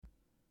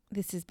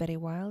This is Betty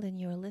Wild,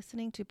 and you're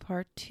listening to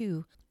part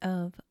 2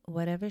 of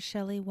Whatever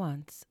Shelly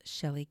Wants,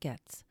 Shelly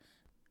Gets,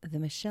 the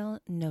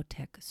Michelle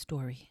Knotek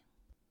story.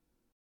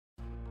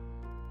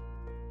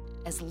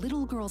 As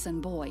little girls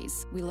and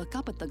boys, we look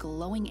up at the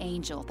glowing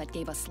angel that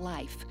gave us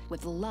life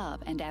with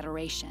love and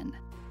adoration.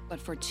 But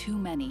for too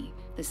many,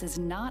 this is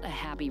not a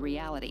happy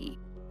reality.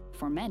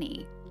 For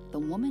many, the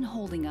woman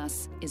holding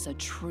us is a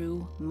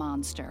true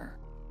monster.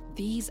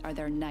 These are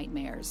their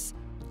nightmares.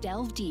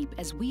 Delve deep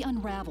as we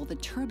unravel the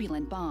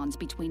turbulent bonds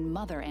between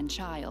mother and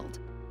child.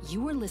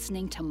 You are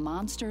listening to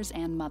Monsters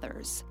and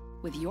Mothers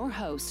with your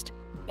host,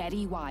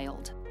 Betty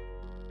Wild.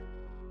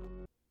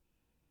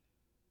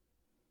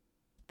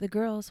 The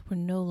girls were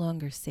no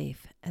longer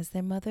safe as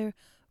their mother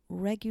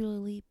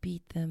regularly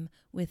beat them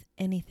with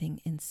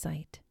anything in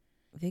sight.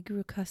 They grew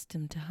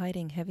accustomed to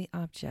hiding heavy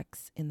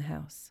objects in the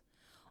house,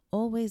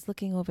 always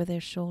looking over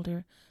their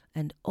shoulder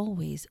and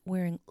always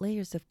wearing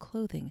layers of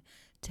clothing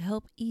to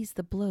help ease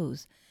the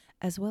blows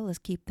as well as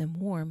keep them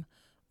warm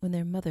when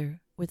their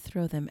mother would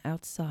throw them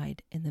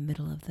outside in the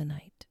middle of the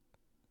night.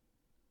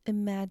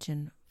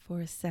 Imagine for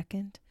a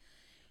second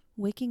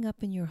waking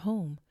up in your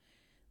home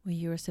where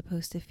you are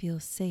supposed to feel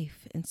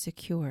safe and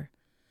secure,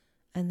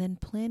 and then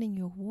planning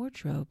your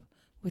wardrobe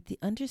with the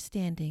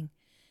understanding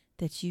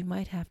that you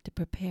might have to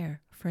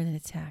prepare for an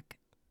attack.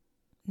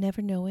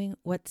 Never knowing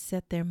what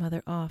set their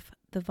mother off,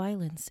 the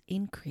violence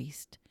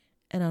increased,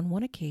 and on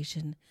one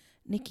occasion,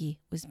 Nikki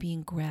was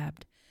being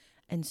grabbed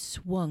and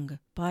swung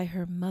by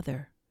her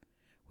mother,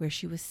 where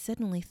she was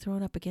suddenly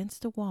thrown up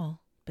against a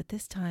wall, but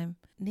this time,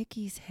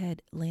 Nikki's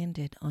head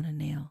landed on a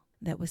nail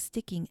that was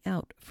sticking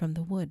out from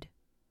the wood.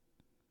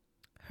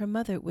 Her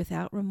mother,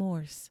 without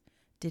remorse,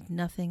 did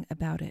nothing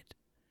about it.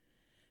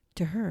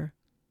 To her,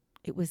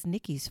 it was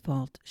Nikki's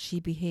fault she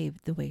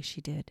behaved the way she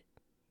did.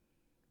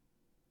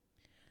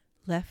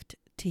 Left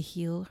to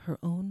heal her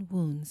own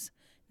wounds,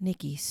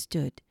 Nikki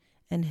stood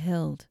and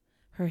held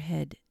her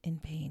head in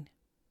pain.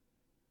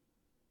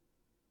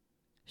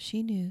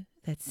 She knew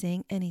that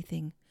saying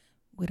anything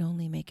would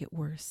only make it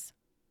worse.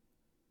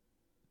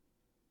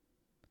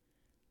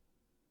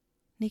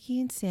 Nikki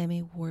and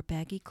Sammy wore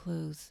baggy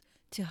clothes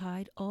to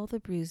hide all the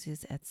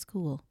bruises at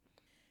school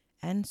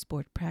and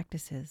sport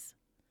practices,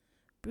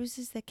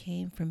 bruises that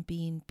came from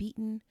being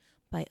beaten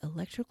by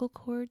electrical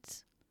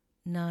cords,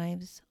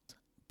 knives,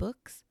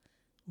 books,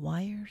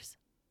 wires.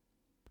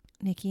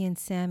 Nikki and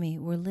Sammy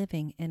were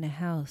living in a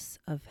house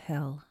of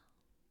hell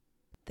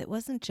that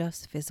wasn't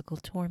just physical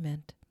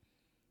torment.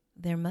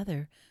 Their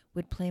mother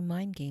would play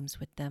mind games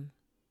with them.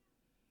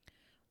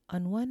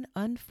 On one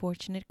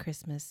unfortunate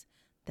Christmas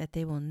that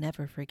they will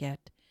never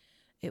forget,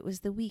 it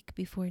was the week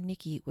before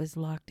Nikki was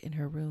locked in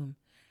her room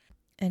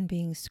and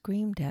being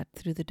screamed at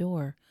through the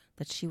door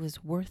that she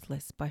was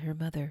worthless by her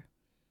mother,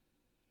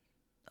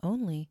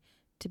 only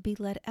to be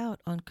let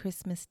out on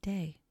Christmas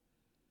Day.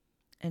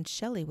 And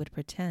Shelly would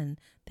pretend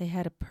they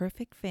had a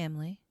perfect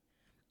family,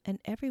 and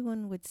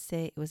everyone would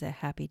say it was a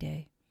happy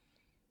day,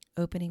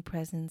 opening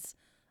presents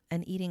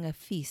and eating a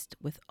feast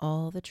with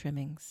all the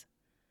trimmings.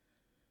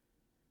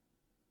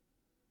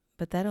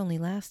 But that only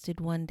lasted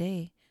one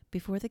day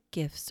before the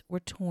gifts were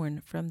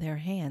torn from their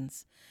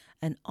hands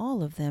and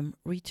all of them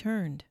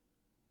returned.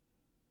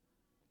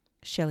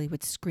 Shelly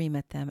would scream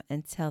at them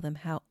and tell them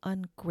how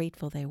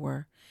ungrateful they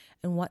were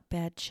and what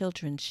bad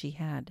children she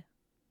had.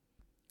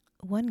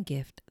 One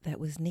gift that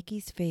was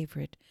Nikki's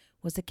favorite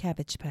was a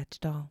Cabbage Patch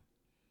doll.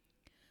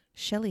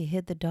 Shelly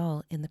hid the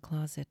doll in the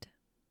closet.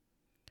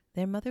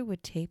 Their mother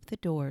would tape the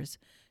doors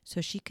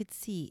so she could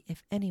see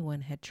if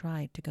anyone had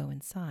tried to go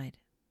inside.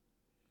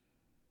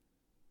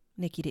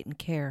 Nikki didn't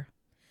care.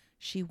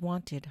 She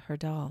wanted her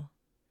doll.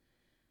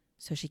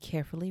 So she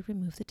carefully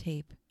removed the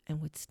tape and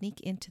would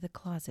sneak into the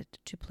closet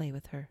to play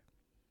with her,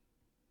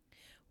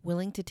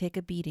 willing to take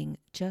a beating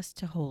just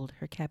to hold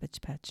her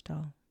Cabbage Patch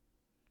doll.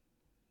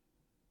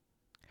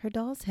 Her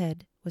doll's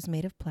head was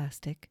made of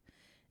plastic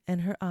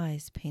and her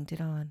eyes painted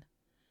on.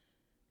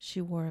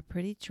 She wore a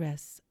pretty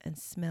dress and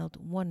smelled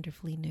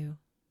wonderfully new.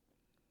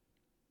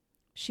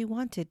 She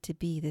wanted to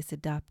be this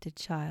adopted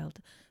child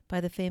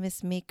by the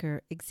famous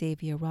maker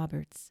Xavier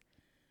Roberts.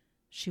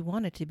 She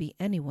wanted to be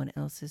anyone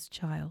else's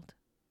child.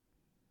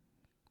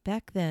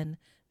 Back then,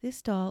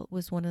 this doll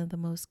was one of the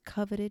most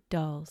coveted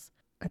dolls.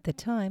 At the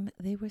time,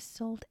 they were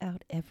sold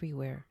out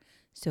everywhere,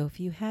 so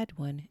if you had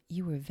one,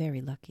 you were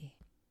very lucky.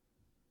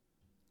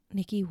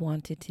 Nikki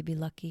wanted to be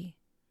lucky,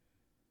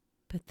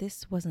 but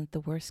this wasn't the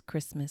worst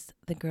Christmas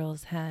the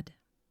girls had.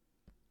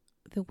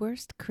 The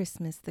worst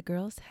Christmas the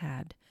girls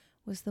had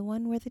was the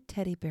one where the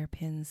teddy bear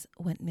pins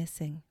went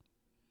missing.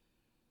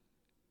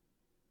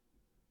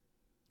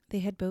 They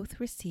had both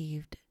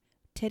received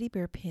teddy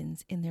bear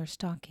pins in their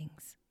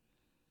stockings,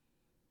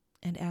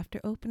 and after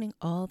opening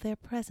all their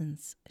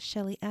presents,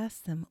 Shelly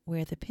asked them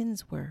where the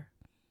pins were.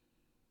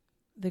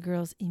 The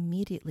girls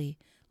immediately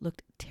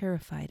looked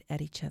terrified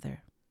at each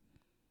other.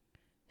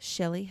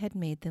 Shelly had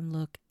made them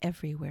look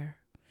everywhere,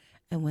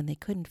 and when they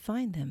couldn't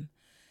find them,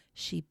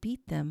 she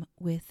beat them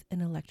with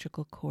an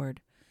electrical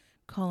cord,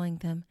 calling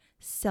them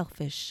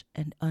selfish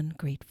and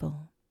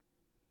ungrateful.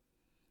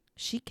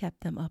 She kept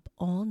them up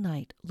all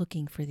night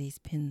looking for these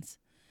pins,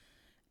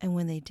 and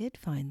when they did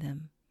find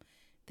them,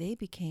 they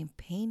became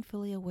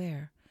painfully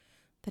aware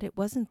that it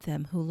wasn't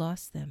them who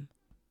lost them,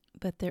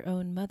 but their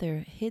own mother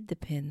hid the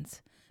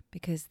pins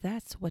because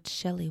that's what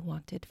Shelley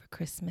wanted for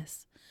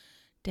Christmas,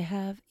 to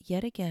have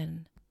yet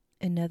again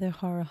another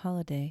horror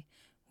holiday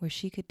where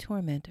she could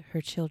torment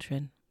her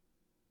children.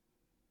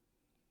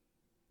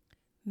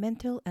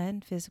 Mental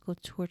and physical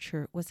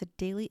torture was a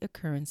daily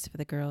occurrence for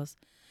the girls,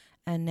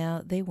 and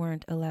now they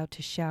weren't allowed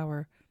to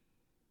shower.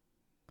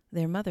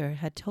 Their mother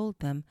had told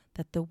them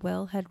that the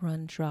well had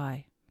run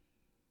dry,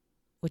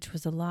 which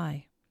was a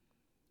lie.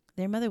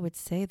 Their mother would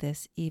say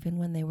this even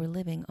when they were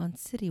living on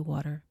city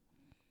water.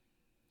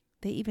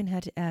 They even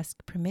had to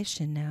ask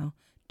permission now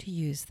to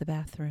use the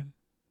bathroom.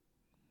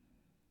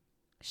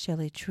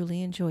 Shelley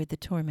truly enjoyed the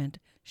torment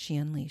she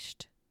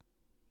unleashed.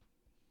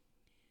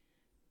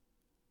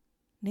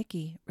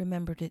 Nikki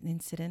remembered an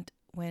incident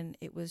when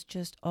it was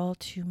just all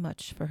too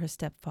much for her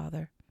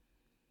stepfather.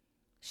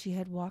 She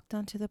had walked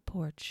onto the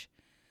porch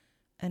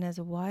and as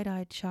a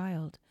wide-eyed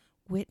child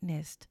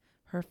witnessed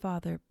her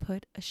father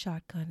put a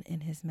shotgun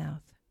in his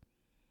mouth.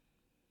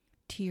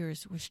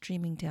 Tears were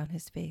streaming down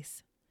his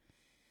face.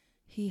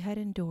 He had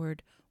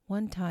endured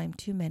one time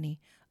too many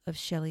of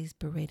Shelley's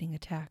berating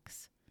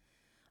attacks,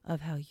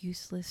 of how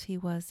useless he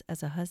was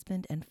as a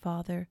husband and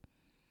father,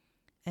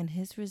 and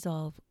his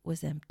resolve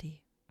was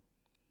empty.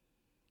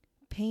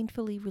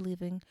 Painfully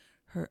reliving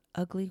her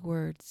ugly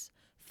words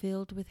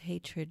filled with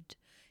hatred,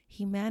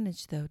 he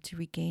managed, though, to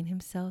regain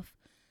himself,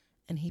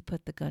 and he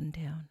put the gun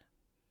down.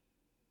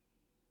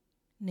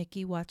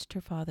 Nikki watched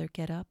her father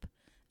get up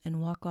and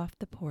walk off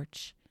the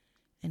porch,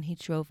 and he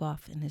drove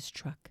off in his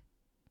truck.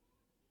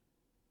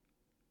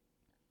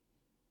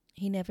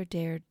 He never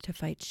dared to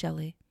fight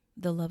Shelley,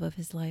 the love of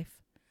his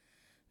life.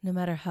 No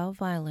matter how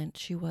violent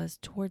she was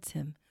towards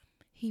him,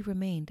 he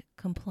remained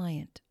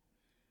compliant.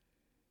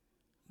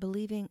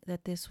 Believing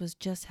that this was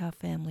just how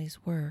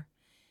families were,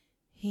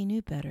 he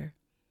knew better,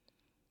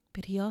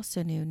 but he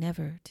also knew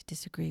never to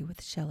disagree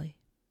with Shelley.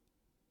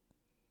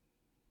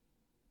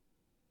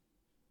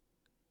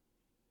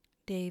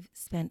 Dave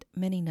spent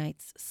many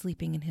nights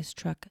sleeping in his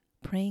truck,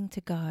 praying to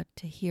God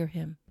to hear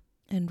him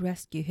and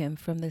rescue him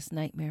from this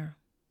nightmare.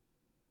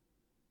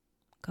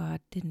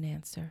 God didn't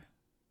answer.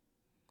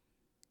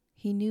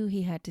 He knew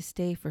he had to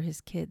stay for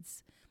his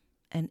kids,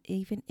 and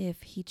even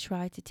if he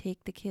tried to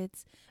take the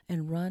kids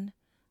and run,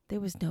 there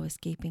was no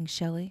escaping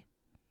Shelley.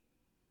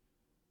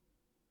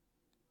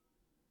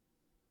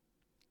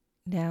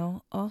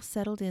 Now, all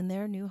settled in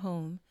their new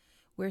home,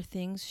 where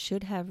things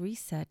should have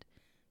reset,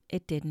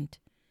 it didn't.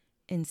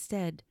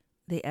 Instead,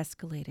 they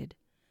escalated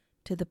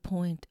to the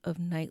point of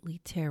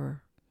nightly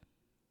terror.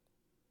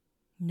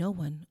 No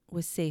one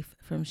was safe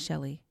from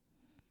Shelley.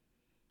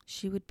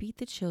 She would beat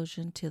the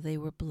children till they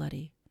were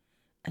bloody,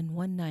 and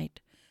one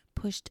night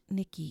pushed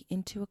Nikki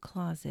into a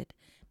closet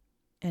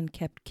and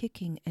kept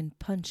kicking and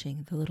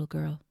punching the little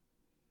girl.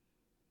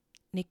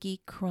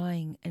 Nikki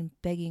crying and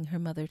begging her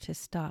mother to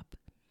stop,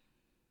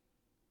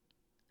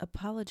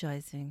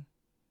 apologizing,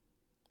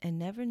 and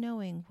never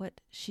knowing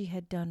what she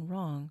had done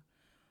wrong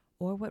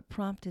or what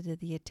prompted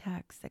the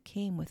attacks that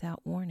came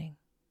without warning.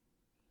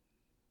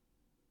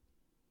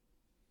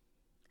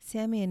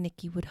 Sammy and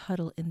Nikki would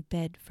huddle in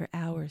bed for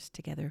hours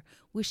together,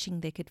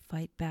 wishing they could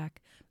fight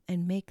back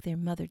and make their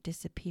mother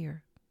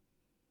disappear.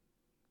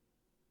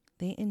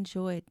 They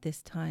enjoyed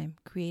this time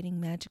creating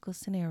magical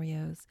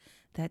scenarios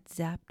that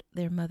zapped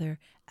their mother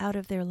out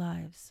of their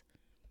lives.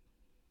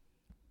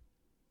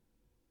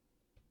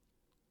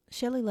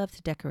 Shelley loved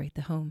to decorate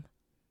the home,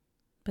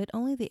 but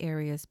only the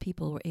areas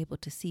people were able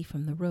to see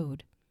from the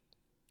road,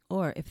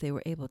 or if they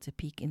were able to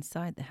peek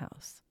inside the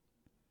house.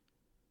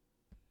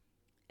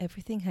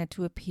 Everything had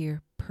to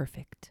appear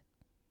perfect.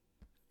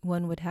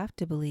 One would have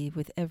to believe,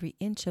 with every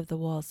inch of the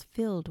walls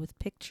filled with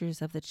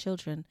pictures of the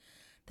children,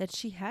 that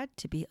she had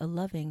to be a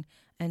loving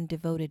and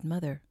devoted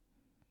mother.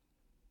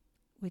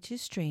 Which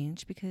is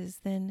strange, because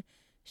then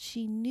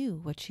she knew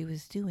what she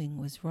was doing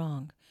was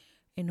wrong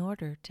in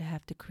order to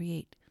have to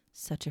create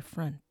such a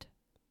front.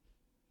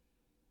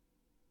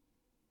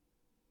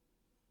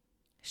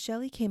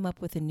 Shelley came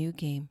up with a new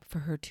game for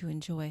her to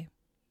enjoy.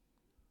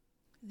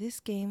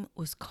 This game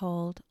was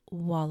called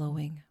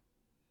wallowing.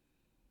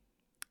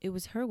 It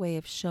was her way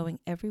of showing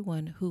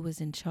everyone who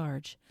was in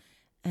charge,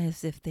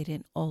 as if they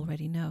didn't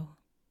already know.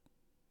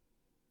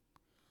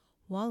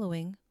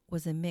 Wallowing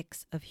was a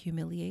mix of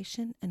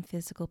humiliation and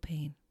physical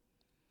pain.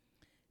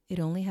 It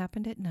only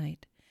happened at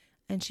night,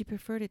 and she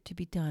preferred it to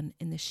be done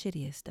in the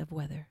shittiest of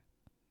weather.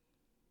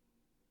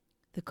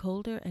 The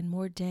colder and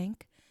more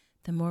dank,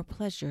 the more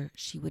pleasure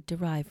she would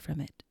derive from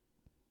it.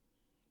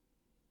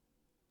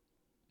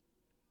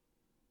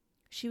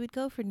 She would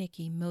go for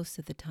Nikki most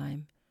of the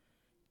time,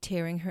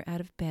 tearing her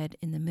out of bed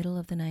in the middle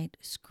of the night,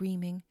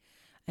 screaming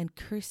and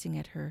cursing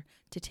at her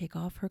to take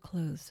off her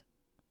clothes.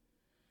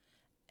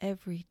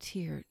 Every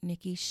tear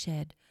Nikki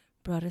shed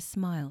brought a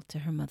smile to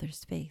her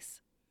mother's face.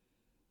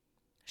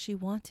 She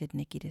wanted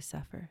Nikki to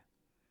suffer.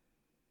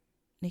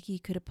 Nikki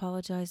could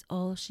apologize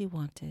all she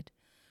wanted.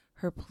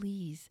 Her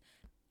pleas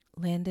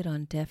landed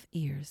on deaf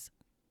ears.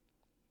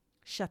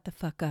 "Shut the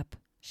fuck up,"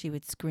 she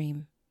would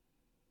scream.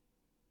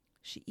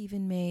 She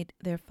even made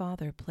their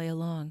father play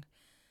along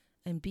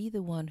and be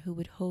the one who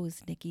would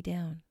hose Nikki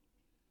down.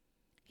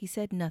 He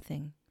said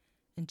nothing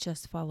and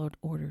just followed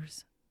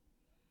orders.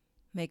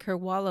 "Make her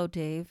wallow,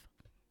 Dave.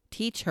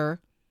 Teach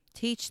her.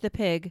 Teach the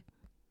pig."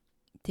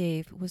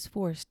 Dave was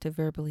forced to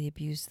verbally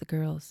abuse the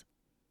girls.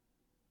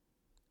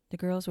 The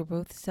girls were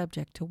both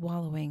subject to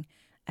wallowing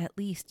at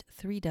least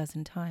 3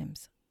 dozen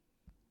times.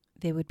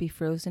 They would be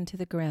frozen to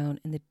the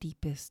ground in the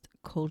deepest,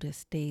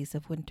 coldest days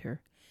of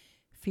winter,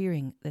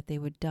 fearing that they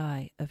would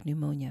die of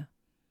pneumonia.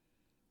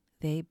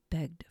 They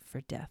begged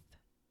for death.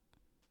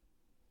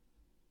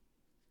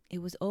 It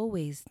was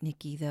always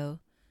Nikki, though,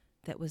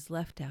 that was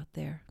left out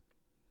there.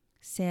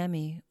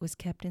 Sammy was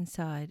kept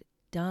inside,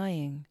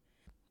 dying,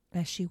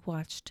 as she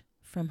watched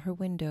from her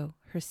window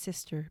her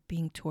sister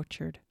being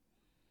tortured.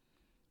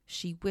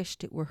 She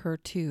wished it were her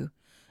too.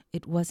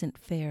 It wasn't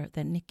fair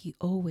that Nikki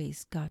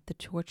always got the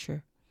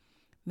torture,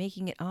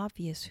 making it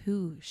obvious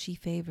who she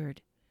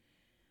favored.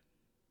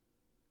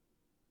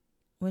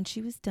 When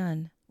she was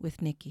done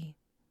with Nikki,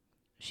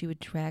 she would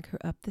drag her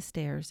up the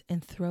stairs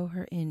and throw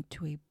her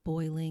into a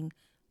boiling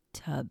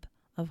tub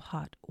of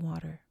hot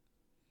water.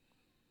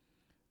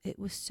 It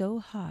was so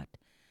hot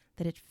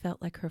that it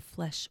felt like her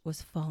flesh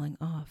was falling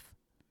off.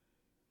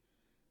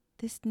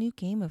 This new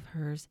game of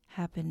hers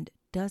happened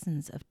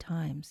dozens of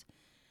times,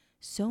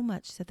 so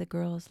much that the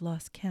girls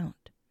lost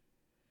count.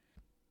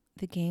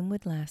 The game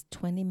would last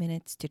 20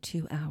 minutes to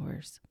 2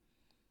 hours.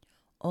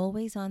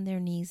 Always on their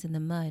knees in the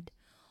mud,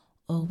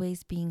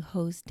 always being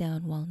hosed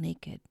down while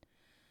naked,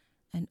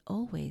 and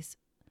always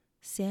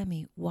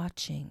Sammy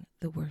watching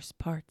the worst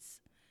parts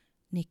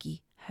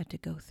Nikki had to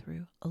go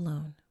through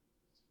alone.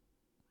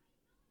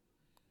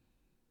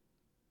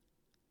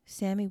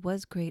 Sammy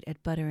was great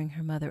at buttering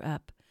her mother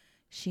up.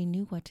 She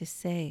knew what to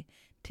say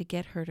to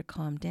get her to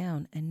calm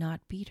down and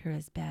not beat her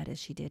as bad as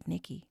she did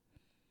Nikki.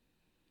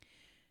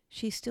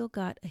 She still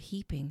got a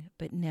heaping,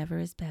 but never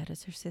as bad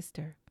as her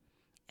sister.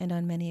 And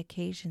on many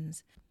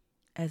occasions,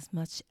 as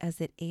much as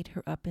it ate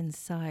her up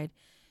inside,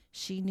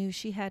 she knew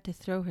she had to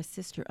throw her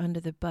sister under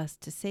the bus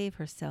to save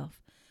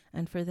herself,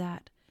 and for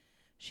that,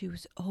 she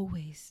was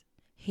always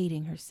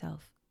hating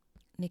herself.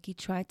 Nikki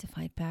tried to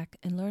fight back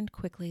and learned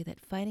quickly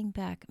that fighting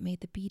back made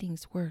the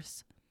beatings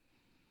worse.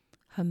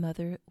 Her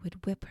mother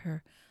would whip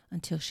her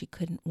until she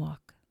couldn't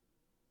walk.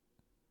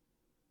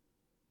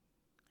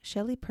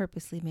 Shelly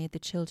purposely made the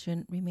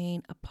children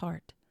remain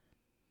apart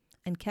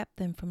and kept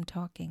them from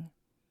talking.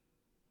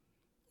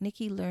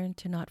 Nikki learned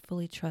to not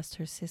fully trust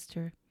her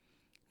sister,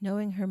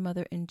 knowing her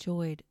mother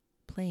enjoyed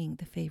playing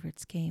the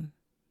favorites game.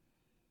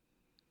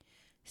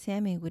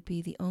 Sammy would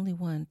be the only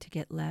one to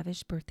get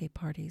lavish birthday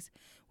parties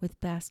with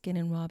Baskin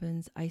and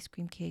Robbins ice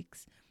cream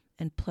cakes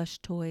and plush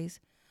toys,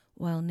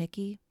 while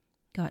Nikki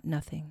got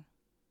nothing.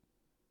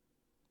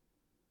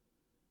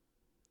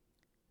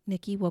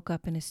 Nikki woke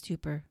up in a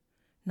stupor,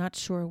 not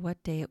sure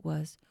what day it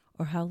was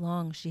or how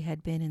long she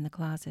had been in the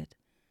closet.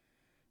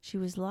 She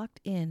was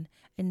locked in,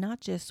 and not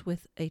just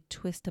with a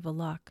twist of a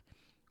lock,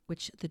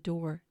 which the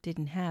door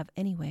didn't have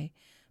anyway,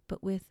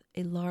 but with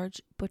a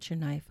large butcher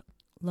knife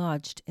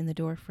lodged in the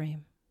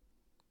doorframe.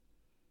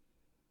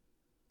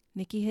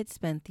 Nikki had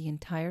spent the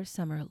entire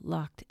summer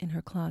locked in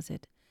her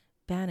closet,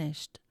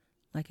 banished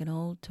like an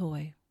old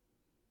toy.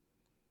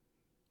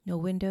 No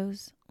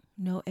windows,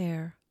 no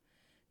air,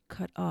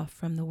 cut off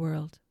from the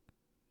world.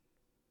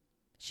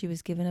 She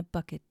was given a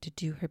bucket to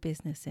do her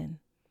business in,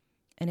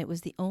 and it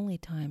was the only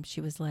time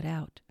she was let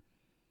out,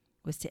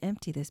 was to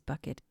empty this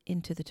bucket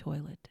into the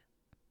toilet.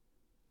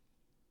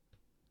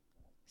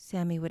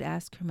 Sammy would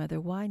ask her mother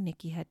why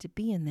Nikki had to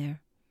be in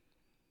there,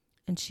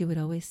 and she would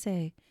always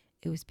say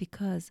it was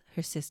because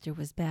her sister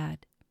was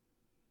bad.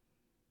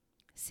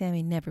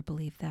 Sammy never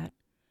believed that.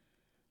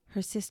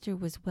 Her sister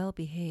was well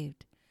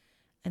behaved,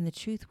 and the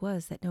truth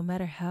was that no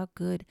matter how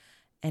good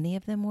any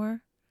of them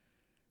were,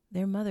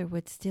 their mother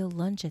would still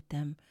lunge at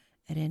them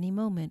at any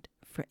moment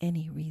for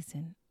any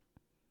reason.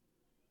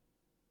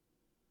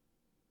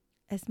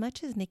 As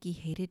much as Nikki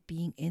hated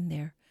being in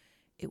there,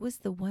 it was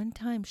the one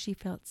time she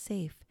felt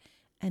safe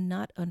and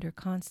not under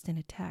constant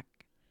attack.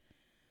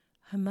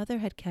 Her mother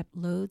had kept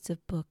loads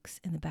of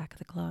books in the back of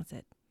the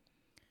closet,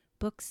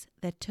 books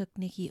that took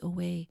Nikki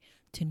away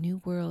to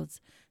new worlds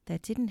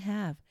that didn't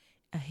have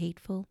a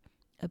hateful,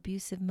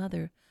 abusive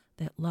mother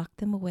that locked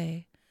them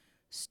away,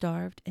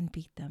 starved and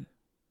beat them.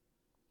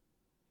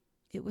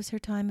 It was her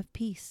time of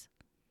peace,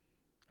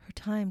 her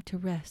time to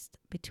rest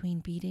between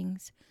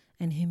beatings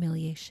and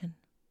humiliation.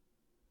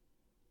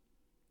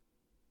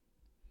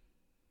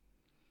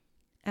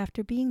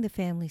 After being the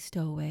family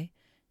stowaway,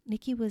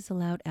 Nikki was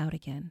allowed out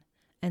again,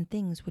 and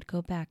things would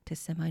go back to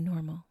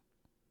semi-normal.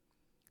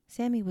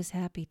 Sammy was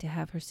happy to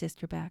have her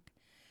sister back,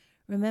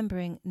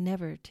 remembering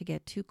never to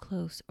get too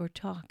close or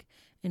talk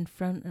in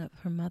front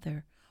of her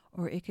mother,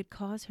 or it could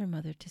cause her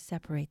mother to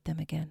separate them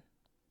again.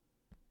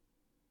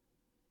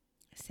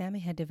 Sammy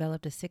had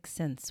developed a sixth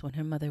sense when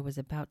her mother was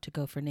about to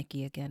go for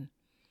Nikki again.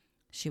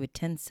 She would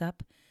tense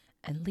up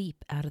and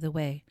leap out of the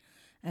way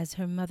as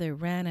her mother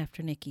ran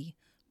after Nikki,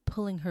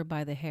 pulling her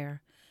by the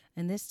hair,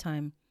 and this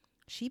time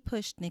she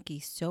pushed Nikki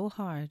so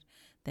hard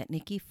that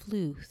Nikki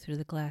flew through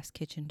the glass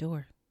kitchen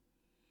door.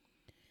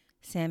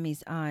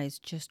 Sammy's eyes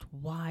just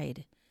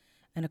wide,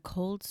 and a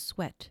cold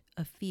sweat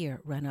of fear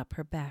ran up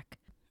her back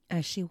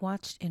as she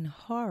watched in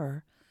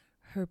horror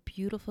her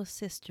beautiful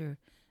sister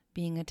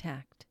being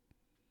attacked.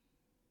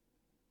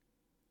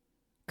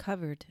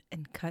 Covered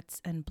in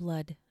cuts and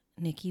blood,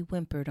 Nikki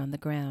whimpered on the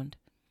ground.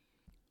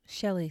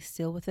 Shelly,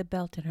 still with a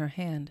belt in her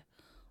hand,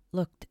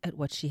 looked at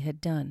what she had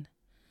done,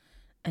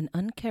 and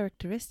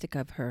uncharacteristic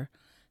of her,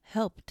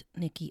 helped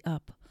Nikki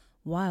up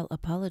while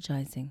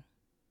apologizing.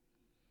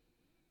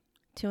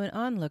 To an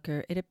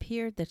onlooker, it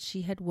appeared that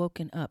she had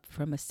woken up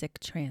from a sick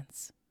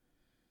trance.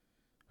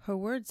 Her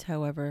words,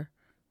 however,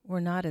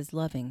 were not as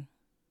loving.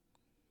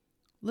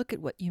 "Look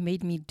at what you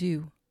made me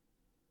do."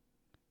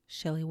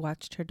 Shelly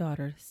watched her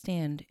daughter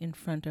stand in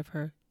front of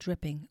her,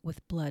 dripping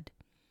with blood.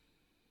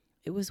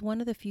 It was one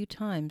of the few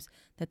times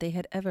that they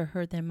had ever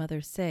heard their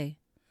mother say,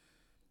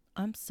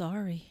 "I'm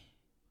sorry."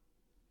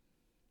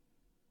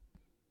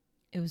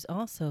 It was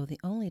also the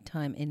only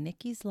time in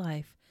Nikki's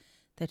life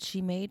that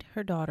she made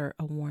her daughter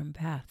a warm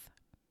bath.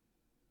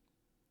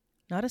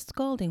 Not a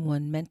scalding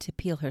one meant to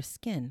peel her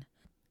skin,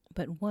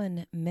 but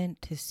one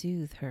meant to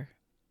soothe her.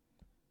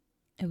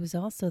 It was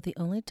also the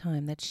only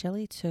time that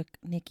Shelly took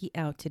Nikki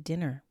out to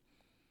dinner.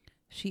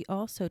 She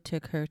also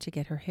took her to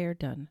get her hair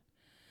done.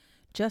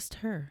 Just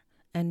her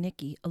and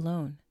Nikki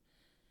alone.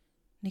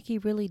 Nikki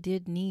really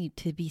did need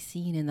to be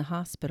seen in the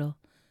hospital,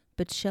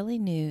 but Shelly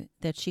knew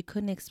that she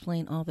couldn't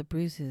explain all the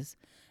bruises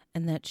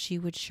and that she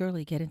would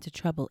surely get into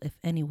trouble if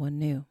anyone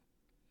knew.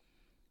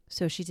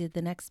 So she did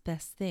the next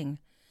best thing.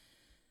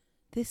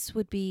 This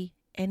would be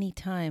any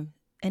time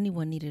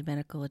anyone needed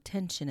medical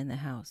attention in the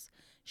house.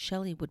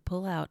 Shelly would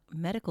pull out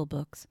medical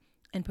books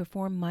and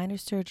perform minor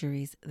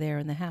surgeries there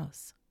in the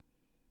house.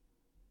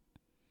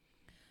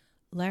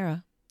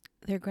 Lara,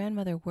 their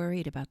grandmother,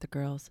 worried about the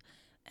girls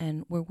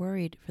and were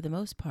worried for the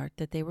most part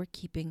that they were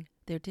keeping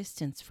their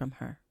distance from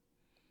her.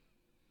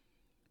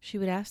 She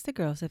would ask the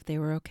girls if they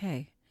were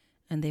okay,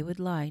 and they would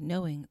lie,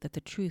 knowing that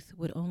the truth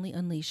would only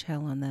unleash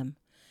hell on them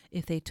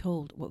if they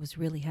told what was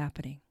really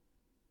happening.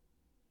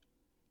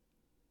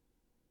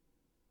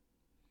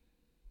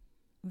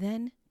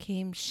 Then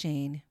came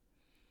Shane.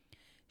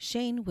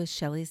 Shane was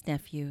Shelly's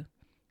nephew.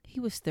 He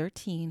was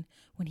 13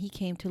 when he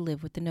came to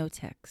live with the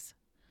Knoteks.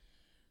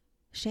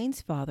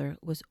 Shane's father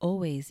was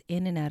always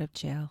in and out of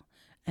jail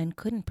and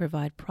couldn't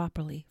provide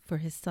properly for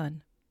his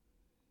son.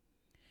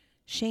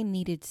 Shane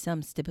needed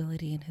some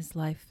stability in his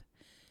life.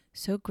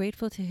 So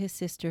grateful to his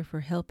sister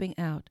for helping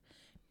out,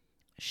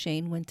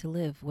 Shane went to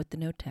live with the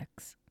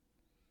Knoteks.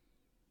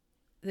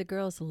 The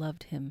girls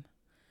loved him.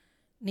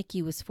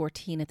 Nikki was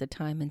 14 at the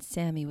time and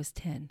Sammy was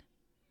 10.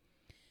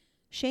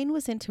 Shane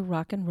was into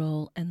rock and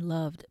roll and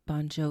loved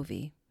Bon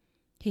Jovi.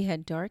 He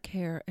had dark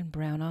hair and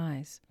brown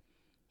eyes.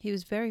 He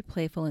was very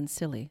playful and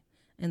silly,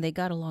 and they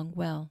got along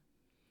well.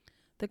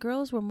 The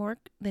girls were more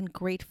than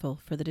grateful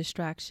for the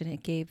distraction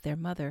it gave their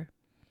mother.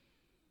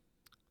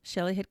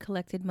 Shelly had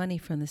collected money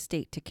from the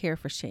state to care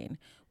for Shane,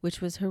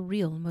 which was her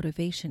real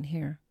motivation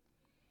here.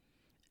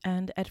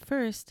 And at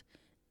first,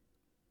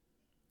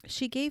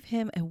 she gave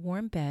him a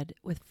warm bed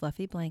with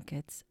fluffy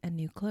blankets and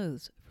new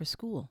clothes for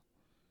school.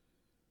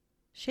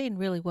 Shane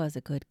really was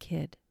a good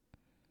kid.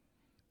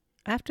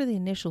 After the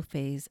initial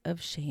phase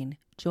of Shane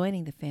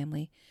joining the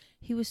family,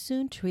 he was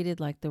soon treated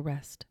like the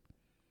rest.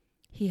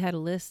 He had a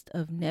list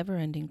of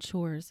never-ending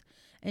chores,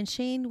 and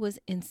Shane was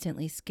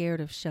instantly scared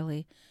of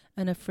Shelly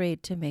and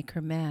afraid to make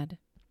her mad.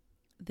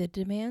 The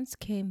demands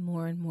came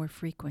more and more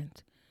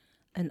frequent,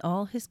 and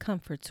all his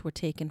comforts were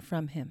taken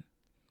from him.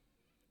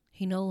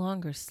 He no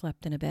longer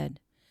slept in a bed.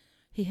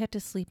 He had to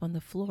sleep on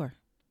the floor.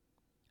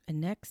 And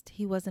next,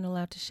 he wasn't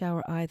allowed to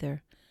shower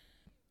either,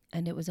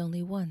 and it was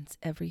only once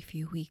every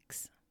few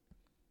weeks.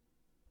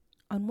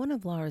 On one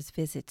of Laura's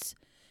visits,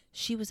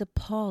 she was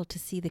appalled to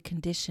see the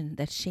condition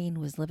that Shane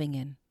was living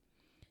in.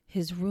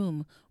 His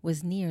room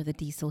was near the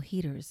diesel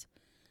heaters.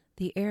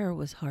 The air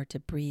was hard to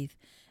breathe,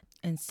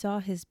 and saw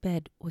his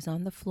bed was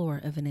on the floor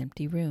of an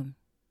empty room.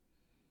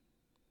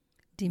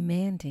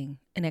 Demanding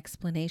an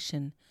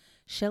explanation,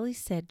 Shelly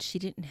said she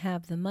didn't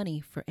have the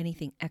money for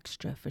anything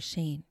extra for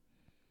Shane,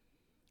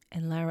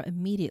 and Lara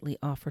immediately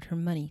offered her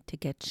money to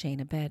get Shane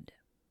a bed.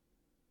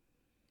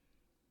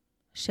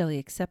 Shelly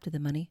accepted the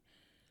money,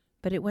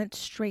 but it went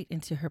straight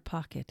into her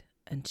pocket,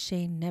 and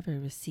Shane never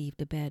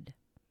received a bed.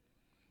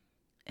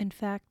 In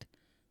fact,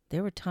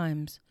 there were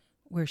times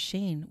where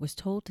Shane was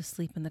told to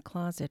sleep in the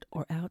closet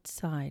or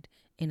outside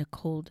in a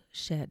cold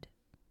shed.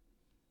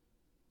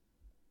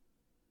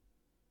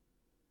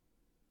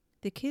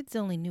 The kids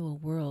only knew a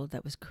world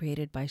that was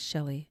created by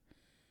Shelly,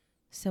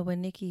 so when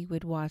Nikki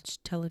would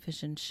watch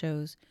television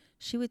shows,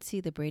 she would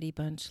see the Brady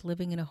Bunch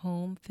living in a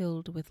home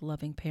filled with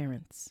loving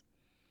parents,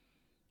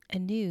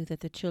 and knew that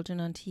the children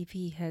on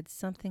TV had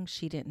something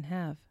she didn't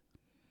have,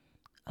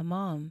 a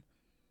mom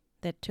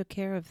that took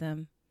care of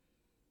them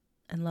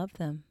and loved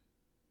them.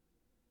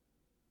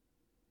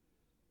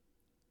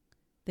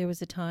 There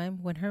was a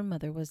time when her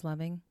mother was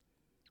loving,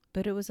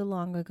 but it was a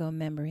long ago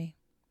memory.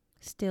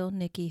 Still,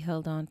 Nikki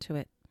held on to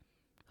it,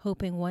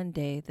 hoping one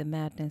day the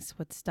madness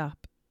would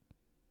stop.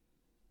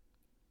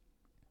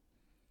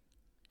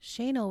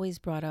 Shane always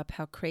brought up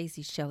how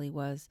crazy Shelly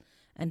was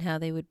and how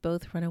they would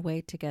both run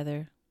away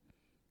together.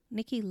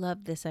 Nikki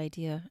loved this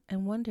idea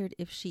and wondered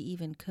if she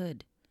even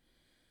could.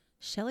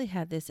 Shelly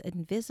had this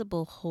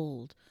invisible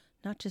hold,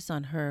 not just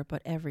on her,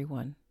 but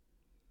everyone.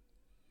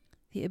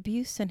 The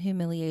abuse and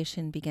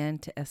humiliation began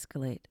to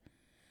escalate.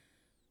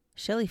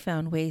 Shelly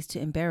found ways to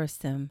embarrass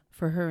them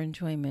for her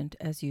enjoyment,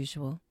 as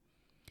usual.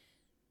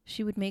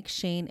 She would make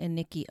Shane and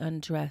Nikki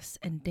undress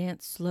and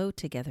dance slow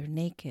together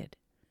naked.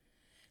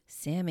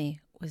 Sammy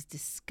was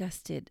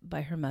disgusted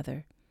by her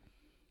mother.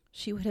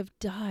 She would have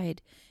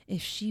died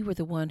if she were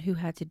the one who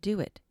had to do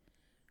it.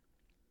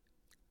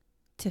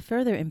 To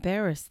further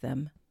embarrass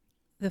them,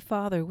 the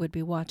father would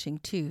be watching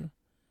too.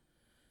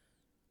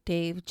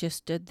 Dave just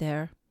stood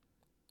there,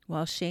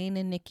 while Shane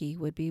and Nikki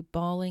would be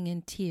bawling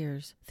in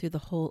tears through the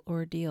whole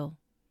ordeal.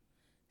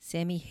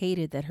 Sammy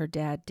hated that her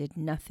dad did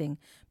nothing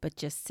but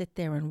just sit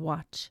there and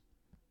watch.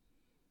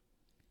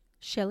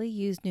 Shelly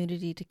used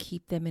nudity to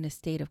keep them in a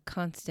state of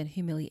constant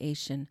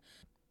humiliation,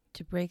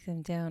 to break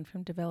them down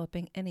from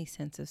developing any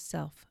sense of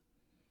self.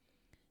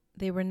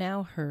 They were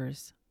now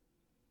hers.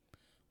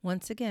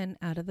 Once again,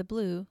 out of the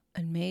blue,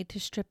 and made to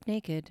strip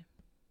naked,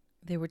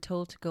 they were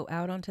told to go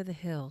out onto the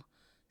hill,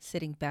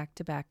 sitting back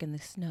to back in the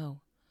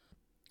snow,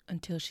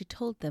 until she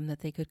told them that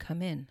they could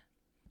come in.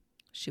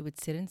 She would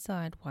sit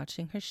inside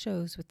watching her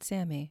shows with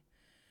Sammy,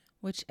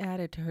 which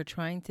added to her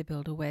trying to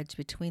build a wedge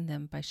between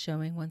them by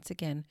showing once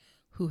again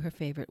who her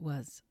favorite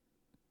was.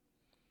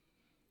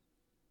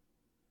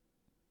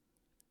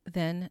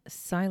 Then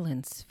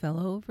silence fell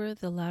over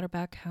the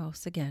Louderback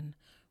house again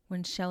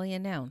when Shelly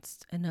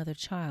announced another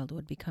child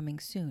would be coming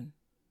soon.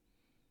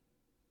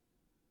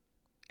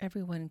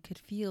 Everyone could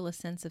feel a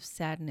sense of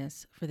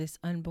sadness for this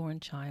unborn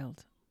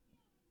child.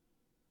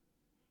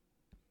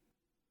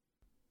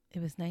 It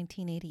was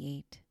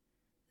 1988,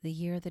 the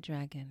year of the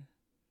dragon,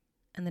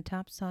 and the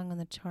top song on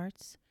the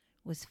charts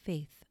was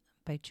Faith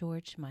by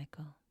George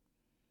Michael.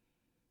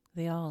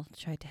 They all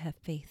tried to have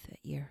faith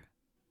that year.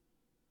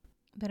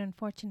 But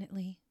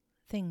unfortunately,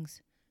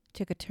 things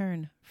took a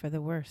turn for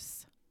the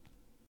worse.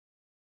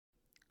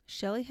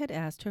 Shelly had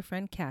asked her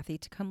friend Kathy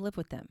to come live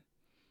with them.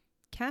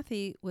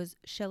 Kathy was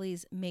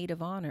Shelly's maid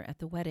of honor at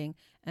the wedding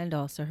and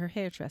also her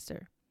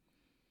hairdresser.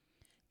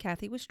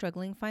 Kathy was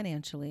struggling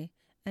financially,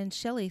 and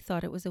Shelly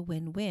thought it was a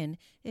win-win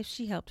if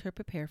she helped her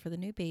prepare for the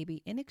new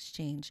baby in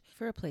exchange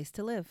for a place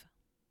to live.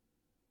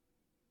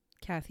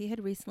 Kathy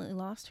had recently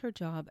lost her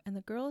job, and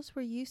the girls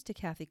were used to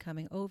Kathy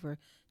coming over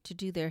to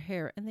do their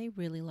hair, and they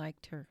really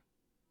liked her.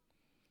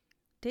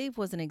 Dave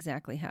wasn't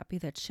exactly happy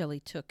that Shelly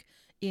took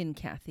in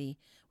Kathy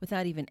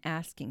without even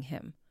asking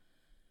him,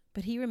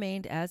 but he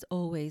remained, as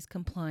always,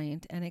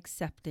 compliant and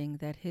accepting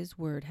that his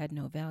word had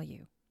no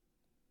value.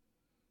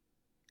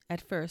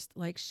 At first,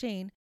 like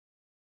Shane,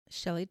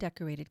 Shelly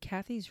decorated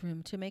Kathy's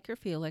room to make her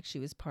feel like she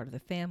was part of the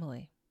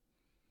family.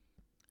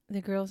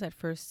 The girls at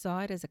first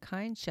saw it as a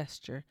kind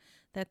gesture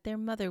that their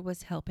mother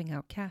was helping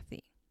out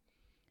Kathy,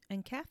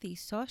 and Kathy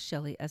saw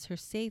Shelly as her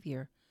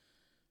savior,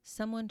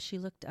 someone she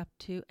looked up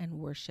to and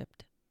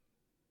worshipped.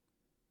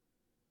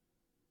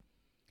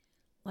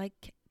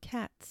 Like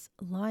cats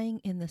lying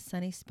in the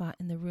sunny spot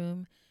in the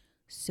room,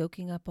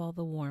 soaking up all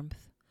the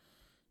warmth,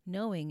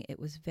 knowing it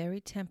was very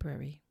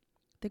temporary,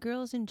 the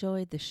girls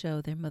enjoyed the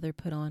show their mother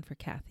put on for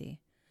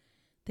Kathy.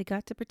 They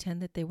got to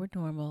pretend that they were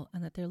normal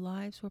and that their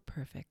lives were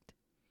perfect.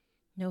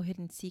 No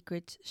hidden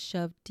secrets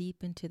shoved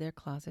deep into their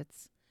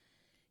closets.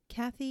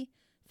 Kathy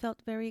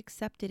felt very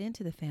accepted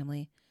into the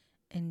family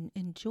and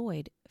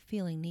enjoyed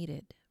feeling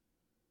needed.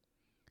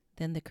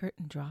 Then the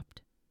curtain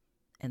dropped,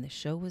 and the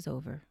show was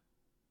over.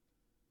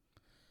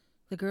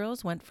 The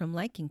girls went from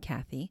liking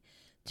Kathy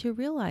to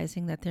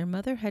realizing that their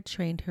mother had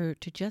trained her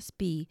to just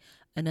be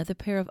another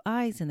pair of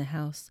eyes in the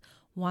house,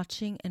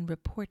 watching and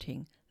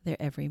reporting their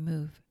every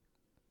move.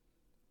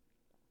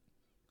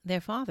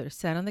 Their father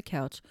sat on the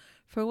couch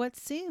for what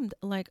seemed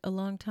like a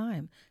long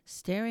time,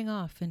 staring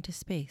off into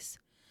space.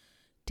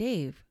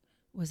 Dave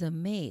was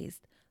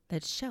amazed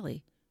that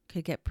Shelly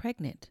could get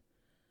pregnant.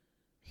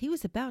 He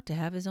was about to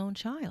have his own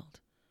child.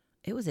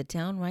 It was a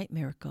downright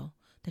miracle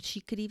that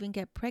she could even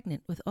get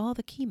pregnant with all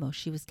the chemo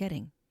she was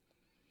getting.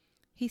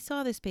 He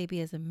saw this baby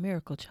as a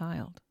miracle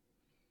child,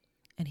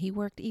 and he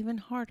worked even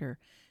harder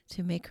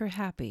to make her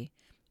happy,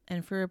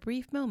 and for a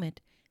brief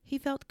moment he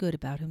felt good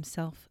about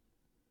himself.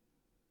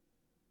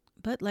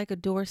 But like a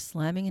door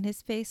slamming in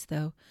his face,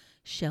 though,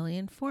 Shelly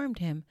informed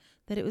him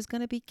that it was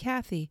going to be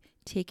Kathy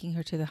taking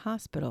her to the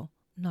hospital,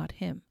 not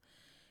him,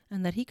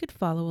 and that he could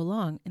follow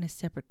along in a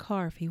separate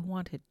car if he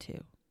wanted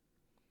to.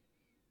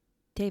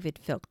 David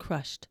felt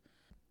crushed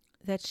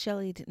that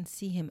Shelly didn't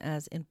see him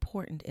as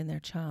important in their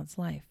child's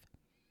life.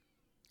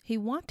 He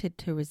wanted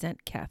to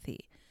resent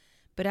Kathy,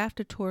 but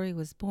after Tori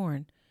was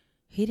born,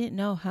 He didn't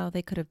know how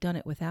they could have done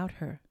it without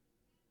her.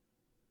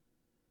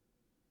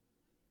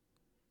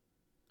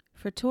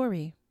 For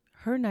Tori,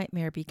 her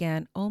nightmare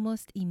began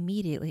almost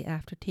immediately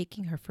after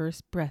taking her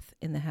first breath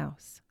in the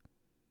house.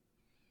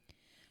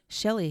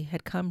 Shelly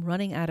had come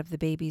running out of the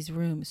baby's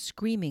room,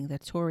 screaming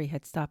that Tori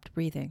had stopped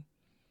breathing.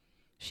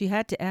 She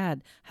had to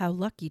add how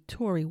lucky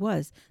Tori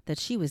was that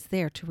she was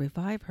there to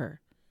revive her.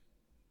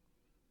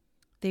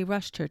 They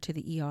rushed her to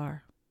the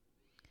ER.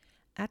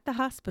 At the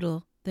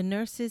hospital, the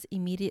nurses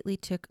immediately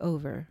took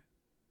over.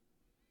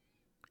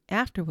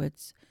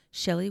 Afterwards,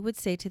 Shelly would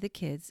say to the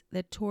kids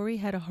that Tori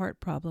had a heart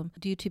problem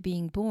due to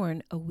being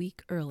born a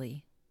week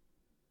early.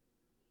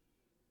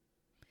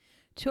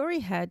 Tori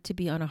had to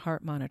be on a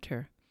heart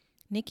monitor.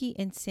 Nikki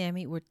and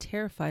Sammy were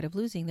terrified of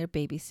losing their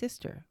baby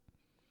sister.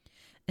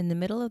 In the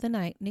middle of the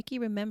night, Nikki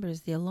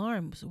remembers the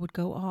alarms would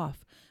go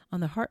off on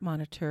the heart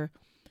monitor,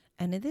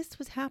 and this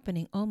was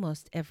happening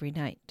almost every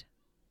night.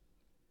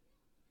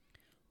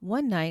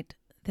 One night,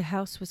 the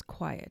house was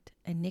quiet,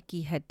 and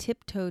Nikki had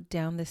tiptoed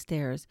down the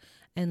stairs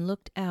and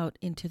looked out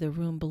into the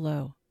room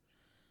below.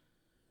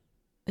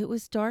 It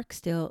was dark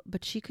still,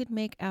 but she could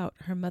make out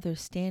her mother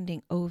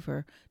standing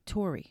over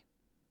Tori.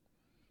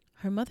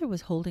 Her mother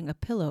was holding a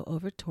pillow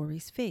over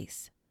Tori's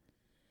face.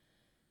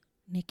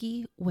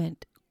 Nikki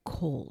went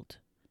cold.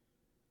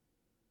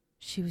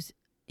 She was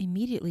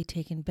immediately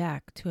taken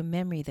back to a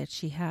memory that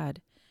she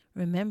had,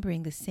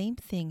 remembering the same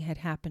thing had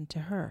happened to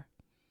her.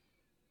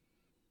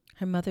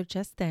 Her mother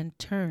just then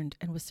turned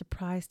and was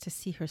surprised to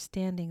see her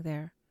standing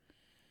there.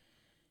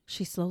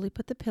 She slowly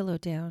put the pillow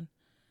down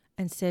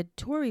and said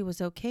Tori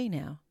was okay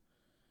now.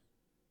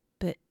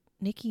 But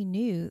Nikki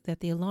knew that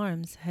the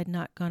alarms had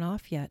not gone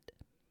off yet.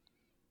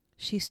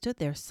 She stood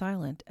there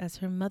silent as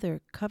her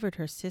mother covered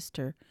her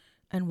sister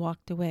and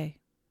walked away.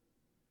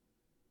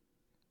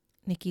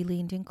 Nikki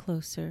leaned in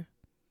closer,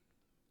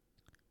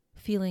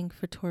 feeling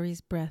for Tori's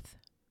breath.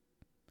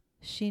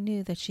 She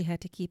knew that she had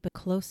to keep a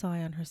close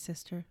eye on her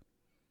sister.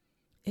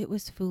 It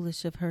was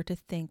foolish of her to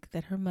think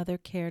that her mother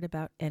cared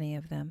about any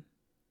of them.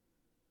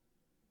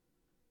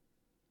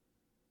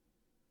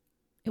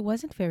 It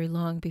wasn't very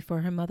long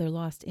before her mother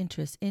lost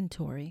interest in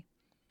Tori.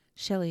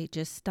 Shelly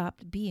just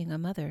stopped being a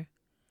mother.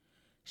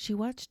 She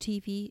watched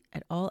TV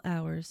at all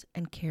hours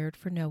and cared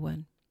for no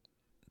one.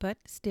 But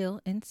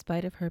still, in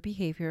spite of her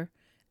behavior,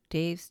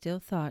 Dave still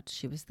thought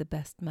she was the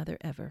best mother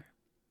ever.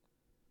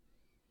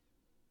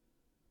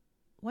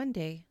 One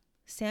day,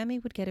 Sammy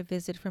would get a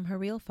visit from her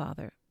real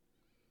father.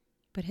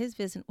 But his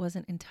visit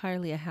wasn't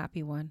entirely a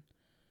happy one.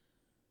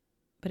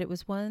 But it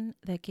was one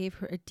that gave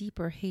her a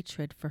deeper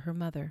hatred for her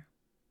mother.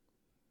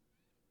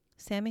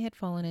 Sammy had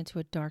fallen into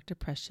a dark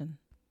depression.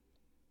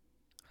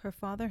 Her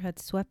father had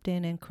swept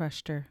in and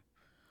crushed her,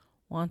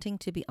 wanting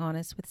to be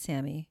honest with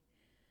Sammy,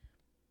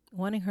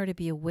 wanting her to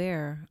be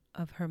aware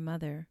of her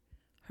mother.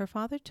 Her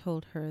father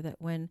told her that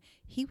when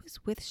he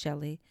was with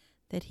Shelly,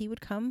 that he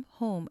would come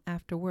home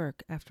after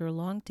work after a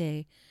long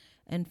day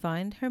and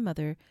find her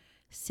mother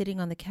sitting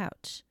on the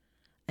couch,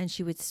 and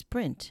she would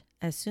sprint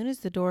as soon as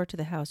the door to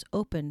the house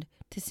opened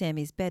to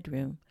Sammy's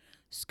bedroom,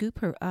 scoop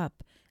her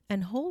up,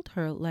 and hold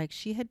her like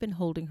she had been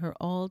holding her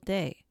all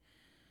day.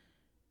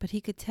 But he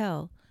could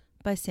tell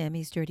by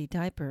Sammy's dirty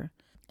diaper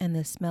and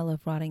the smell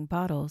of rotting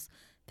bottles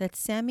that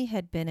Sammy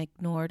had been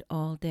ignored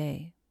all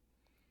day.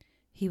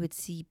 He would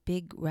see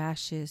big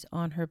rashes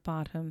on her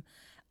bottom,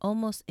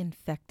 almost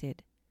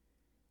infected.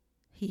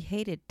 He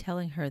hated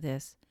telling her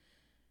this,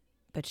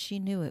 but she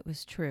knew it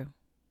was true.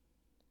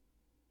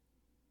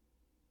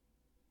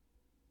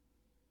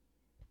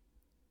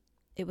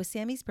 It was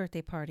Sammy's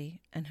birthday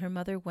party, and her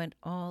mother went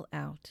all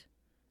out.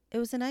 It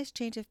was a nice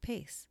change of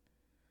pace.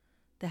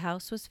 The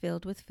house was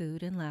filled with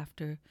food and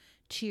laughter,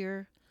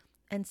 cheer,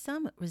 and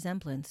some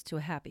resemblance to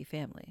a happy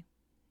family.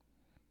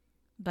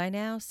 By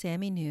now,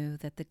 Sammy knew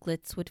that the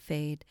glitz would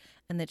fade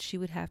and that she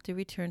would have to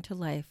return to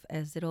life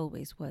as it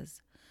always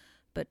was.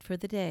 But for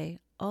the day,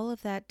 all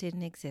of that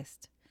didn't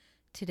exist.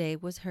 Today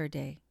was her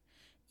day,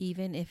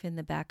 even if in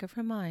the back of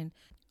her mind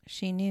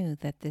she knew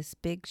that this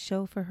big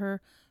show for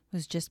her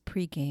was just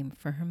pregame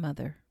for her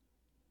mother.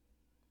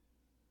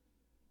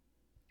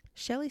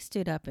 Shelly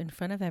stood up in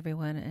front of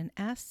everyone and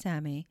asked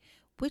Sammy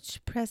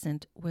which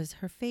present was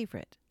her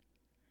favorite.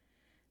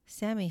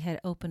 Sammy had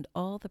opened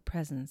all the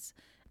presents,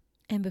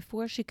 and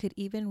before she could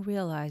even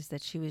realize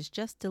that she was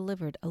just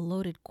delivered a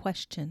loaded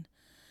question,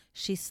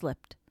 she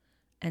slipped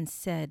and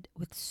said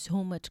with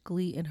so much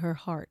glee in her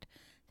heart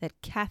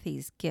that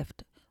Kathy's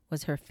gift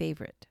was her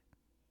favorite.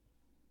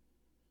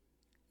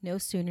 No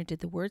sooner did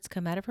the words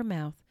come out of her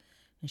mouth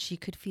and she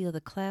could feel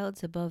the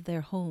clouds above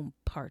their home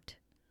part.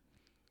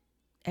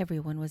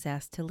 Everyone was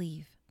asked to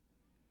leave.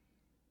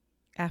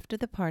 After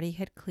the party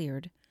had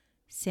cleared,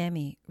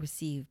 Sammy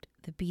received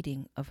the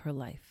beating of her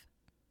life.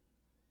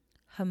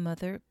 Her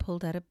mother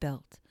pulled out a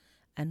belt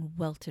and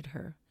welted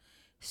her,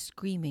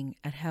 screaming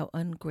at how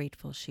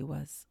ungrateful she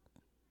was.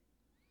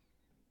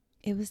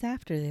 It was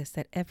after this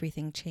that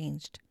everything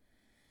changed.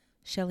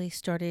 Shelly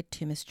started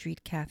to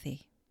mistreat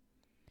Kathy.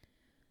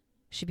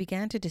 She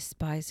began to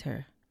despise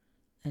her,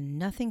 and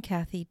nothing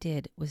Kathy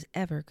did was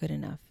ever good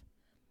enough.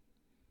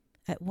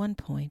 At one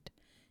point,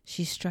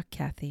 she struck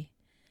Kathy,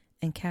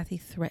 and Kathy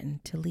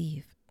threatened to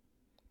leave.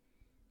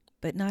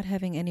 But not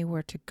having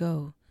anywhere to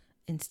go,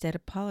 instead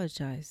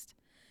apologized,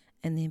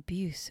 and the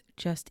abuse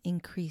just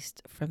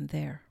increased from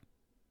there.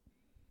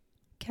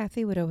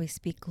 Kathy would always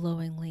speak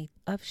glowingly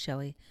of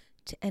Shelly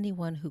to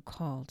anyone who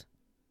called.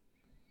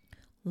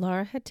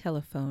 Laura had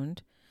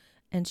telephoned,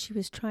 and she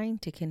was trying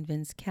to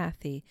convince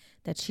Kathy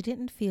that she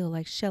didn't feel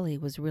like Shelly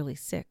was really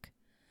sick.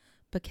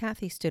 But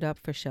Kathy stood up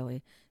for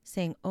Shelly,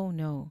 saying, "Oh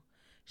no,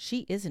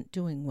 she isn't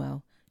doing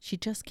well. She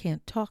just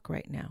can't talk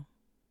right now."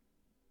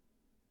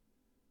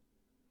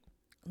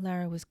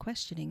 Lara was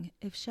questioning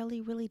if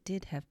Shelly really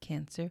did have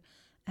cancer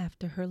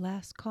after her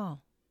last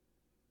call.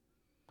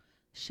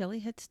 Shelly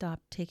had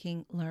stopped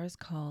taking Lara's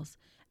calls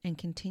and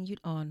continued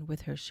on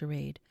with her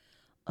charade,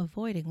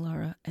 avoiding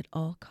Lara at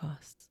all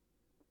costs.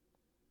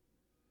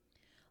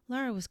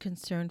 Lara was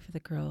concerned for the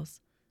girls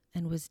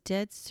and was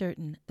dead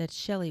certain that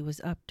Shelly was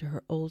up to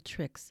her old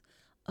tricks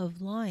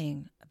of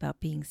lying about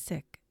being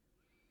sick.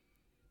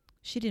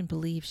 She didn't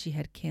believe she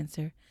had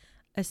cancer,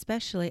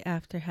 especially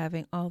after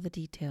having all the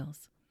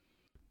details.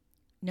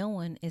 No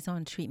one is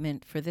on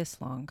treatment for this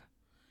long,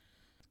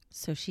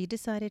 so she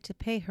decided to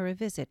pay her a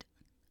visit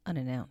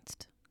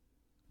unannounced.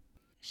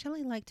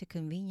 Shelly liked to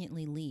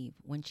conveniently leave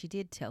when she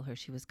did tell her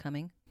she was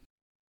coming.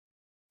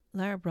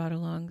 Lara brought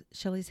along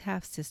Shelly's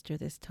half-sister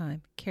this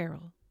time,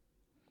 Carol.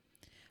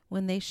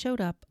 When they showed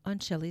up on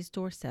Shelly's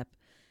doorstep,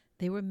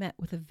 they were met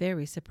with a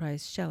very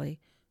surprised Shelly,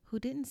 who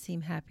didn't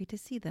seem happy to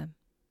see them.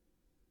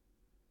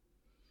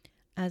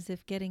 As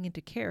if getting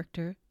into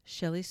character,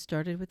 Shelly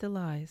started with the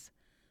lies,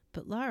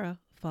 but Lara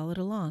followed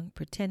along,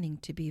 pretending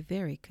to be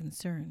very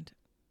concerned.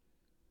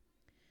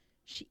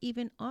 She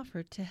even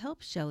offered to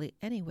help Shelly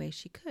any way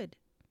she could.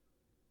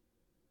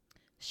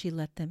 She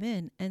let them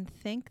in and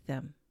thanked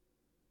them.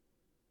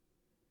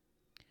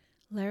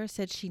 Lara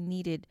said she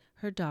needed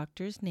her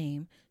doctor's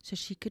name so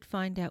she could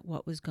find out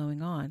what was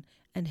going on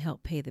and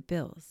help pay the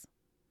bills.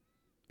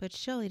 But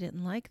Shelly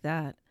didn't like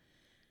that.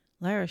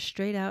 Lara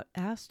straight out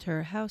asked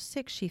her how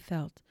sick she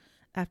felt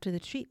after the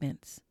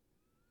treatments.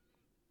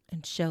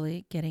 And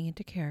Shelly, getting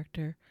into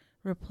character,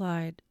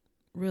 replied,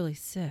 "Really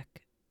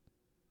sick."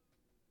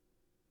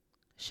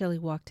 Shelly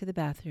walked to the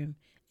bathroom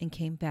and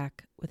came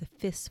back with a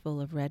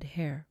fistful of red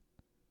hair.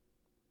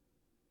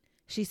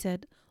 She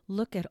said,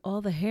 "Look at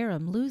all the hair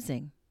I'm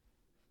losing."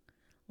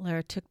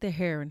 Lara took the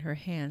hair in her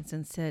hands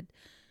and said,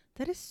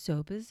 "That is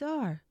so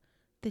bizarre,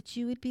 that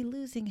you would be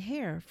losing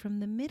hair from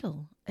the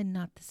middle and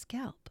not the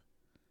scalp."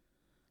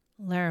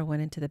 Lara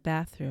went into the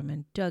bathroom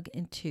and dug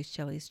into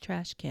Shelly's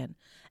trash can,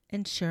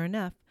 and sure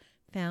enough,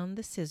 found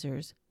the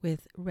scissors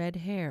with red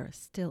hair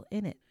still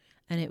in it,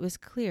 and it was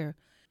clear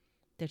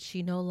that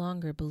she no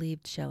longer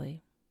believed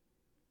Shelly.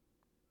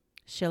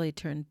 Shelly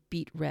turned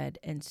beet red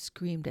and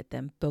screamed at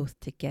them both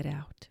to get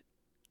out.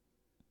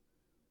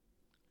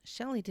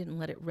 Shelly didn't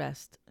let it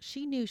rest.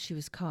 She knew she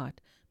was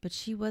caught, but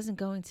she wasn't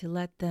going to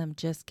let them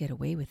just get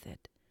away with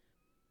it.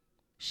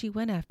 She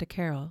went after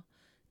Carol,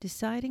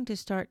 deciding to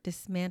start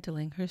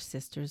dismantling her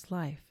sister's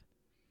life.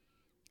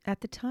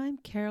 At the time,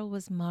 Carol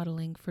was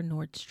modeling for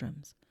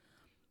Nordstrom's.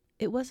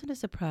 It wasn't a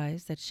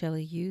surprise that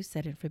Shelly used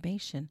that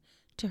information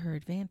to her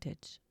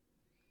advantage.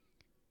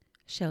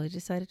 Shelly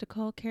decided to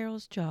call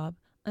Carol's job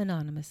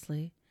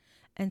anonymously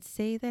and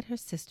say that her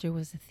sister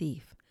was a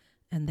thief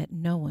and that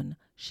no one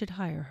should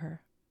hire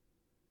her.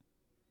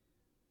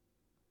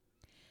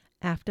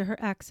 After her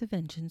acts of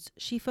vengeance,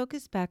 she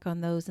focused back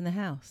on those in the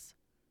house.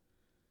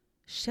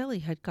 Shelly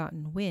had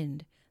gotten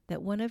wind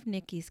that one of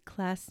Nikki's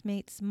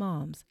classmates'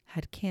 moms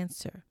had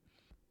cancer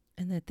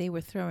and that they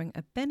were throwing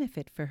a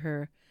benefit for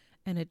her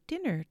and a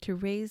dinner to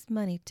raise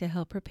money to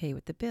help her pay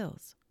with the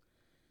bills.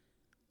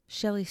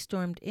 Shelly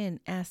stormed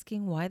in,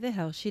 asking why the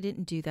hell she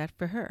didn't do that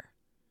for her.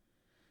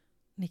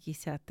 Nikki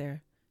sat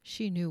there.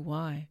 She knew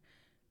why,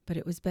 but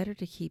it was better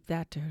to keep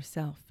that to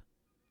herself.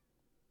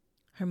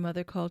 Her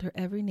mother called her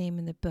every name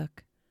in the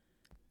book.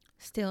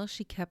 Still,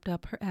 she kept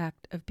up her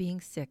act of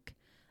being sick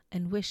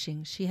and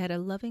wishing she had a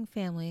loving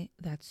family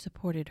that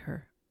supported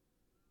her.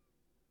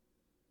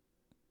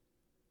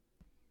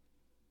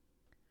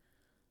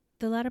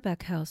 The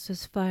Ladderback house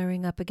was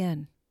firing up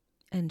again,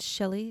 and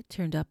Shelly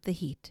turned up the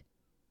heat.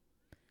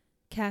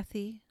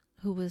 Kathy,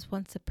 who was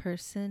once a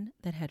person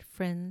that had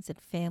friends and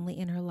family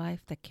in her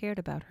life that cared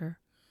about her,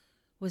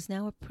 was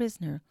now a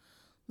prisoner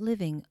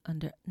living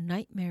under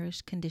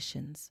nightmarish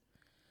conditions,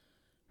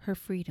 her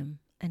freedom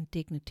and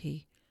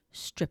dignity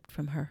stripped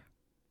from her.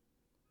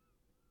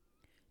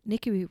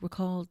 Nikki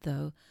recalled,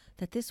 though,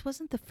 that this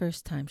wasn't the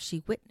first time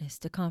she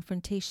witnessed a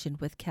confrontation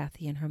with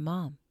Kathy and her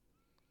mom.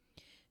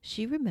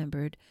 She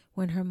remembered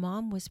when her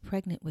mom was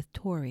pregnant with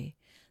Tori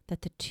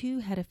that the two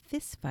had a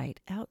fist fight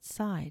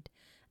outside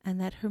and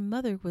that her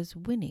mother was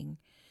winning.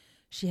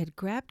 She had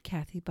grabbed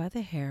Kathy by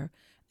the hair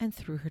and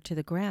threw her to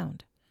the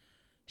ground.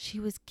 She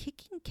was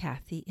kicking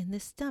Kathy in the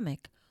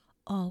stomach,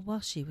 all while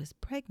she was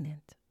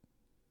pregnant.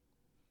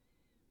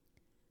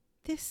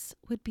 This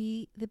would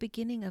be the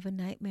beginning of a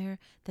nightmare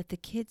that the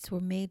kids were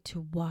made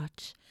to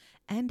watch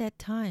and at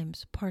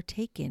times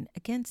partake in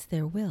against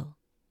their will.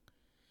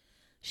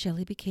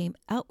 Shelley became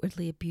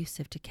outwardly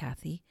abusive to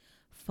Kathy,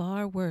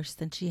 far worse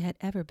than she had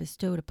ever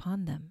bestowed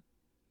upon them.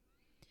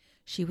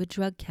 She would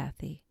drug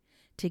Kathy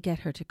to get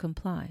her to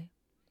comply.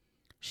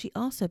 She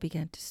also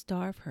began to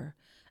starve her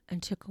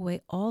and took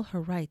away all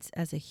her rights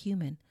as a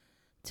human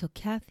till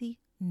Kathy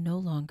no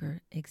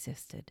longer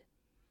existed.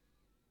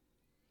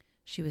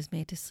 She was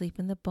made to sleep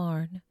in the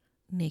barn,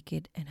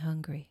 naked and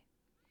hungry.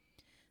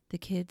 The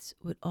kids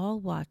would all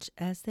watch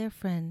as their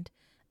friend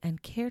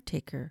and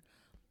caretaker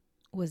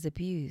was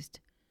abused,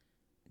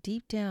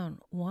 deep down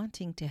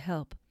wanting to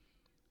help,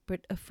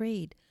 but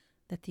afraid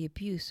that the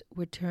abuse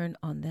would turn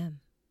on them.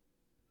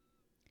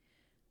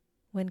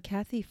 When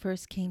Kathy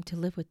first came to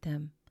live with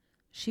them,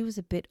 she was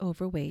a bit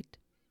overweight,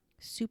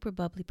 super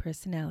bubbly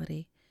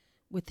personality,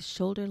 with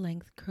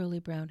shoulder-length curly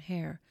brown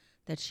hair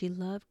that she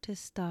loved to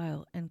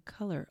style and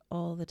color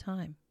all the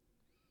time.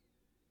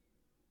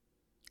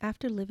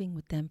 After living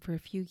with them for a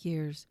few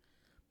years,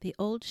 the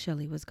old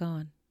Shelley was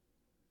gone.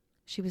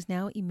 She was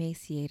now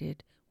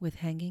emaciated with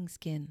hanging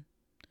skin.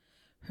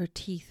 Her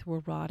teeth were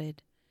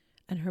rotted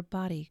and her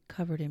body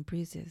covered in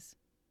bruises.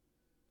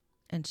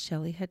 And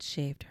Shelley had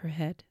shaved her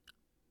head.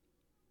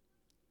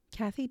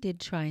 Kathy did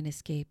try and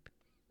escape,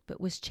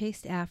 but was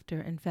chased after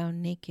and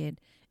found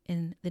naked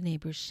in the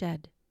neighbor's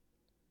shed.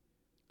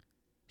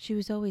 She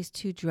was always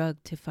too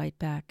drugged to fight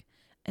back,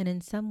 and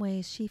in some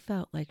ways she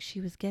felt like she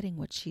was getting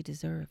what she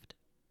deserved.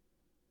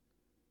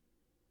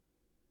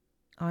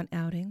 On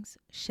outings,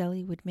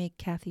 Shelley would make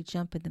Kathy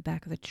jump in the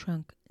back of the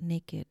trunk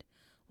naked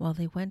while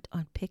they went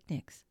on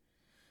picnics,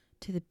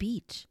 to the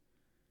beach,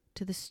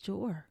 to the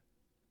store,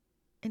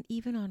 and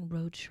even on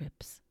road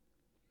trips.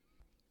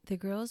 The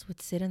girls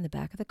would sit in the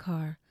back of the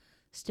car,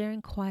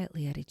 staring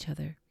quietly at each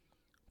other,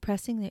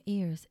 pressing their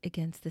ears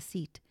against the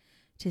seat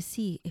to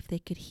see if they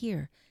could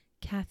hear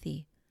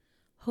Kathy,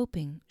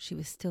 hoping she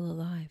was still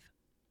alive.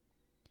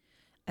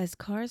 As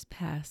cars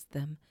passed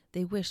them,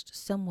 they wished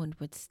someone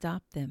would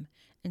stop them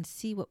and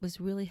see what was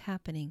really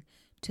happening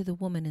to the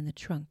woman in the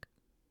trunk.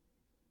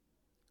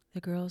 The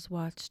girls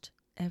watched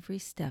every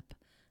step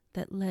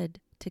that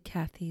led to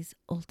Kathy's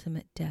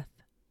ultimate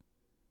death.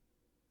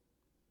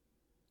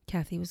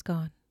 Kathy was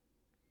gone.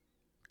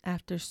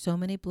 After so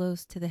many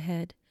blows to the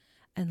head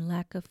and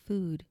lack of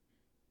food,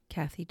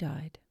 Kathy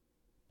died.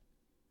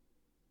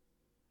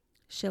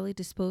 Shelley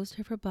disposed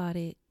of her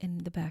body in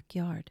the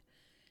backyard.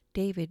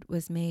 David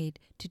was made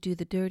to do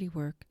the dirty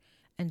work,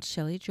 and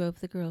Shelley drove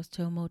the girls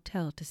to a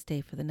motel to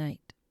stay for the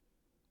night.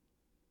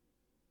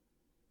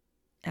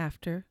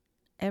 After,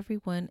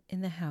 everyone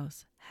in the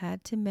house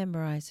had to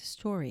memorize a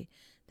story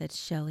that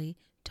Shelley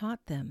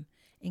taught them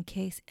in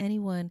case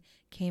anyone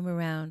came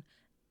around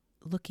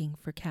looking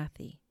for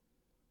Kathy.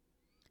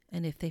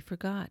 And if they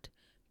forgot,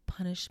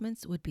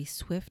 punishments would be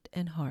swift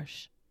and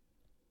harsh.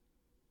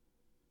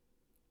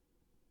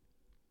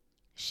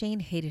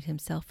 Shane hated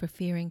himself for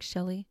fearing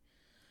Shelley,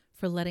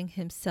 for letting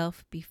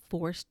himself be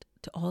forced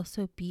to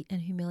also beat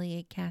and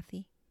humiliate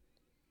Kathy.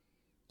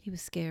 He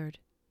was scared.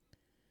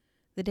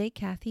 The day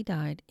Kathy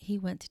died, he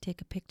went to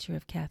take a picture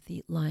of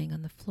Kathy lying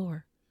on the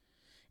floor,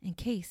 in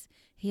case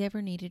he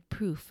ever needed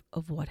proof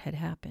of what had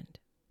happened.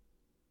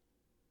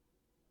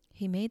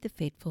 He made the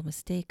fateful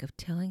mistake of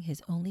telling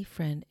his only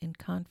friend and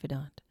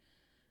confidant,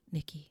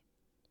 Nikki.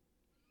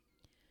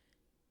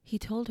 He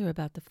told her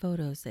about the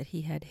photos that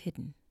he had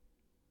hidden.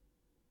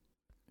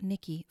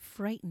 Nikki,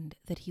 frightened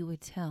that he would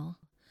tell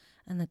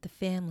and that the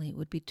family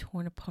would be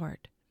torn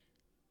apart,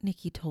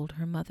 Nikki told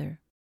her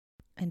mother,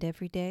 and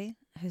every day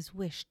has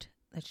wished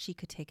that she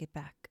could take it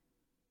back.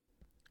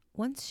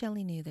 Once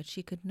Shelley knew that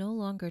she could no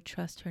longer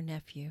trust her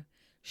nephew,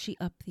 she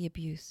upped the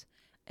abuse,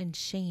 and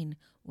Shane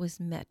was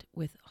met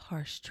with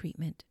harsh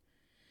treatment.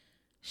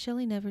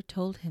 Shelley never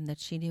told him that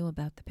she knew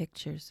about the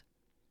pictures.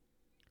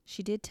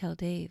 She did tell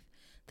Dave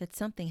that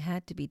something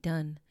had to be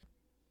done,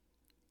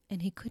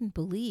 and he couldn't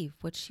believe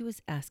what she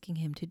was asking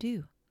him to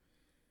do.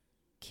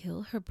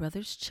 Kill her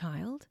brother's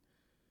child?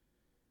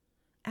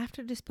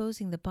 After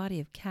disposing the body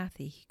of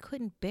Kathy, he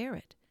couldn't bear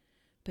it,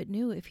 but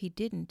knew if he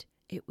didn't,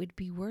 it would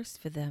be worse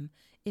for them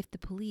if the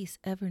police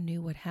ever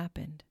knew what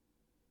happened.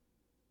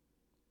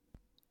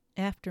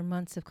 After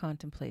months of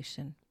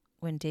contemplation,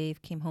 when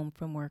Dave came home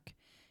from work,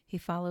 he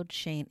followed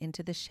Shane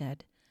into the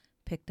shed,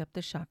 picked up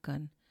the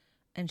shotgun,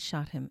 and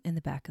shot him in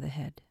the back of the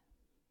head.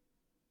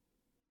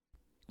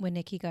 When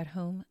Nikki got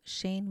home,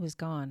 Shane was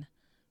gone.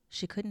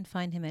 She couldn't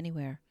find him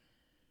anywhere.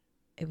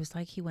 It was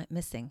like he went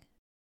missing.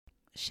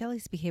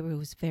 Shelley's behavior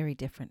was very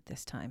different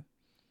this time.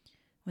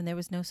 When there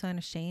was no sign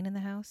of Shane in the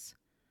house,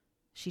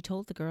 she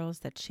told the girls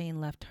that Shane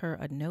left her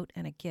a note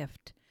and a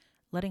gift,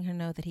 letting her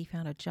know that he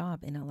found a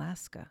job in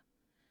Alaska.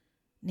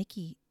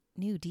 Nikki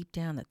knew deep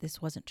down that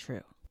this wasn't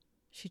true.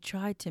 She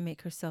tried to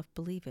make herself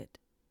believe it.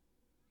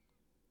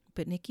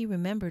 But Nikki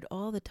remembered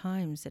all the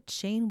times that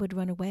Shane would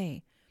run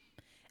away,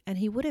 and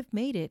he would have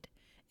made it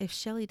if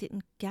Shelly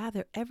didn't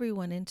gather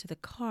everyone into the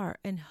car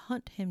and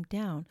hunt him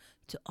down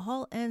to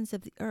all ends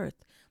of the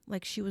earth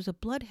like she was a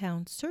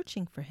bloodhound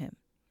searching for him.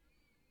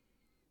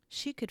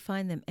 She could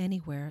find them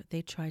anywhere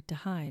they tried to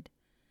hide.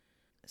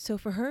 So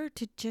for her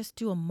to just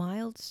do a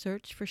mild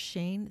search for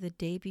Shane the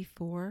day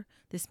before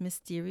this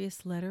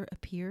mysterious letter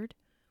appeared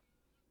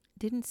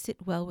didn't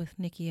sit well with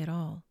Nikki at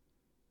all.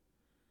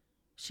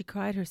 She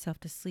cried herself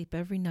to sleep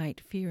every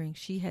night, fearing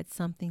she had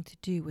something to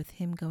do with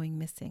him going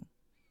missing.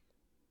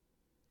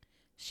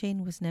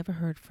 Shane was never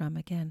heard from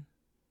again.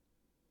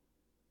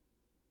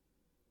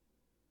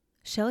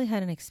 Shelly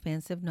had an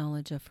expansive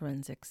knowledge of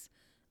forensics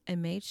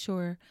and made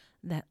sure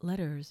that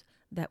letters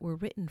that were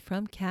written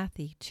from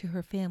Kathy to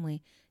her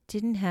family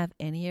didn't have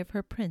any of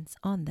her prints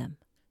on them.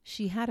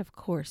 She had, of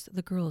course,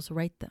 the girls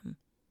write them,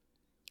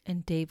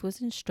 and Dave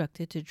was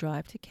instructed to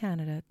drive to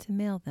Canada to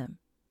mail them.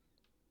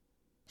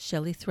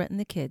 Shelly threatened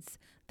the kids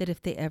that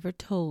if they ever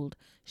told,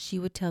 she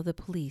would tell the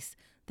police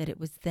that it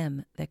was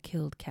them that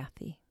killed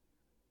Kathy.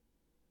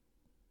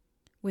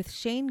 With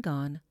Shane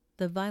gone,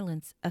 the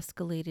violence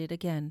escalated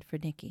again for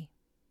Nikki.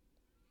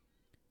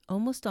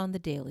 Almost on the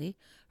daily,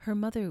 her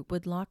mother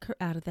would lock her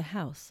out of the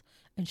house,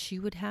 and she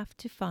would have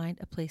to find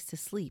a place to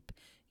sleep.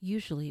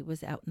 Usually it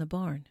was out in the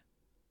barn.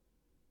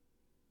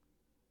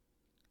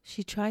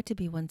 She tried to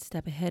be one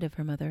step ahead of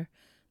her mother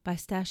by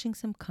stashing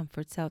some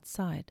comforts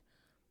outside,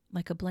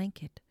 like a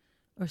blanket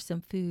or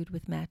some food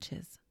with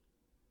matches.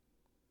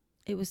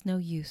 It was no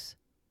use.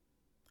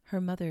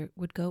 Her mother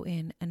would go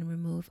in and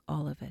remove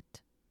all of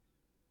it.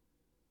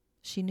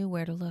 She knew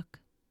where to look.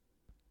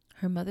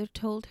 Her mother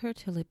told her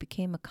till it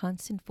became a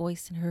constant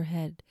voice in her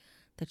head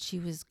that she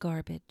was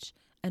garbage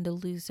and a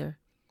loser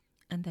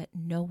and that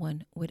no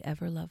one would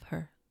ever love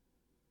her.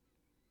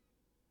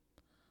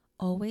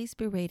 Always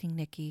berating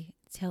Nikki,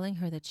 telling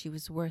her that she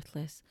was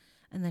worthless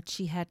and that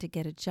she had to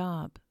get a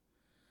job.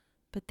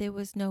 But there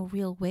was no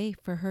real way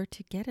for her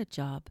to get a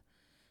job.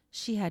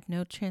 She had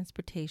no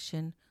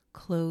transportation,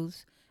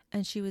 clothes,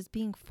 and she was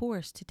being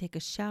forced to take a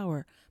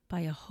shower by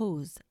a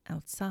hose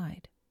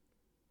outside.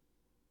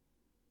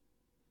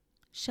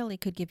 Shelly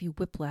could give you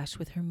whiplash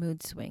with her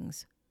mood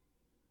swings.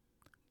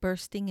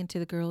 Bursting into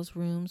the girls'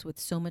 rooms with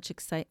so much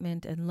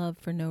excitement and love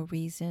for no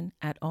reason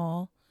at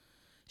all,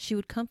 she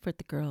would comfort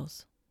the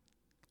girls,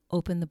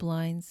 open the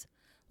blinds,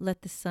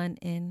 let the sun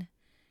in,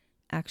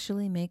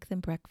 actually make them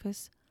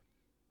breakfast,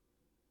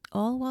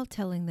 all while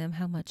telling them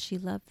how much she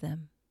loved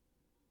them,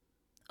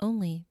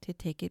 only to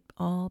take it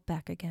all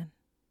back again,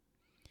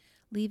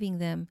 leaving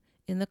them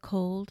in the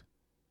cold,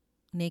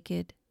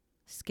 naked,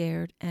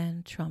 scared,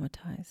 and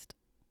traumatized.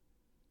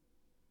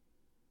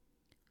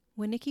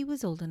 When Nikki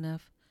was old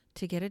enough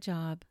to get a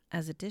job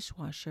as a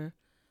dishwasher,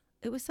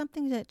 it was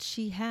something that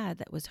she had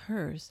that was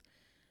hers,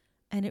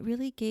 and it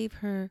really gave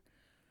her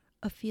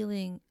a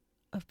feeling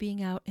of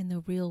being out in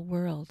the real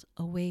world,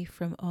 away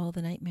from all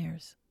the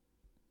nightmares.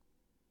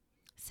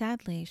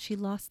 Sadly, she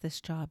lost this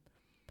job,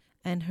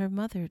 and her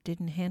mother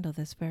didn't handle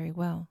this very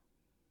well.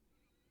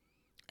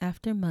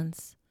 After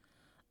months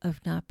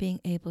of not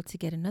being able to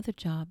get another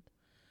job,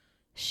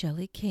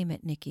 Shelly came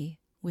at Nikki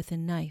with a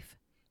knife,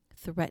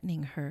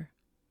 threatening her.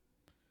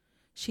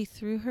 She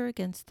threw her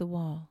against the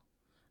wall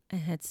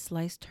and had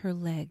sliced her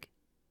leg.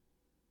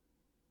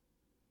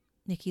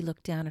 Nikki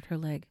looked down at her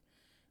leg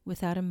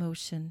without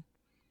emotion.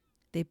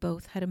 They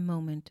both had a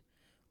moment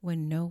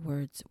when no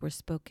words were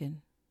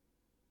spoken.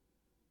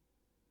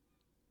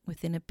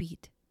 Within a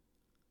beat,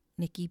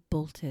 Nikki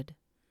bolted,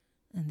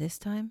 and this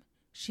time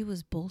she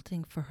was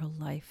bolting for her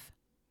life.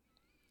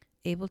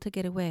 Able to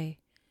get away,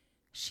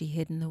 she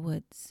hid in the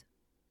woods.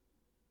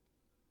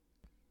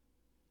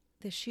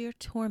 The sheer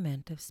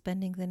torment of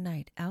spending the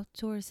night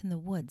outdoors in the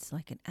woods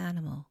like an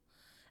animal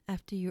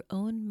after your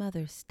own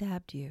mother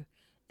stabbed you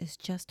is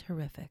just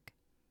horrific.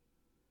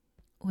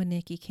 When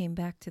Nikki came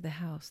back to the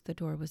house, the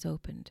door was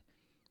opened,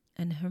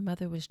 and her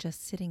mother was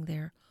just sitting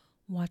there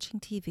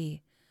watching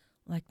TV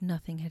like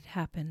nothing had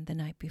happened the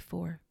night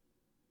before.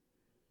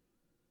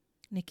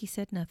 Nikki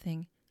said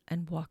nothing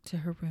and walked to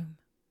her room.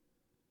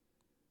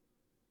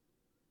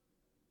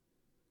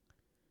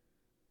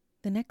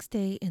 The next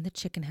day in the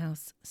chicken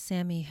house,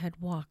 Sammy had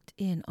walked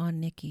in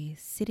on Nikki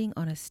sitting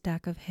on a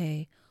stack of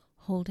hay,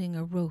 holding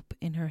a rope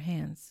in her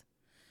hands,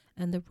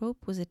 and the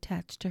rope was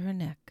attached to her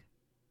neck.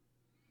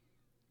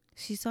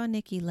 She saw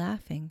Nikki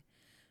laughing,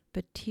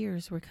 but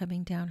tears were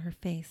coming down her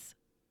face.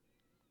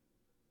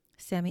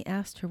 Sammy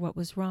asked her what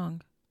was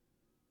wrong.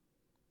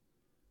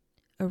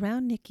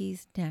 Around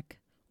Nikki's neck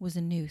was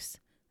a noose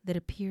that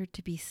appeared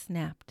to be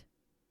snapped.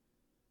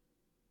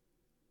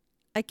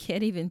 "I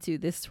can't even do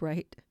this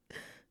right."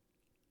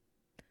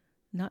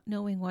 Not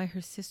knowing why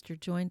her sister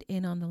joined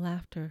in on the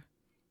laughter,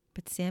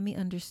 but Sammy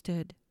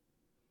understood.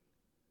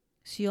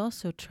 She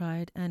also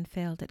tried and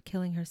failed at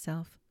killing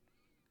herself.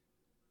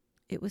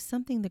 It was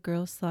something the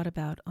girls thought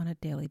about on a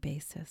daily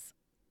basis.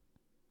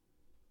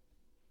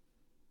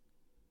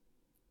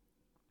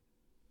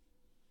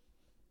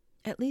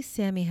 At least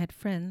Sammy had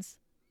friends.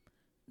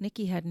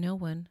 Nikki had no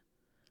one.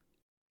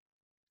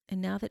 And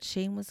now that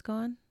Shane was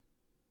gone,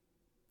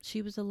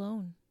 she was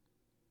alone.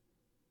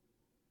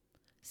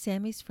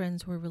 Sammy's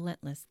friends were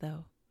relentless,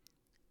 though.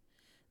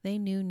 They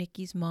knew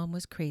Nikki's mom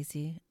was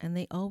crazy, and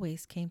they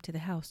always came to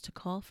the house to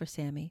call for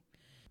Sammy.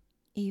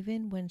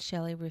 Even when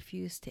Shelly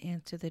refused to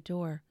answer the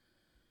door,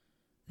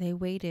 they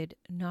waited,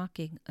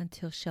 knocking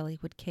until Shelly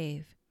would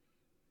cave.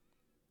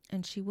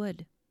 And she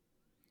would.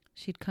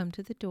 She'd come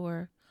to the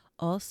door,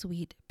 all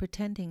sweet,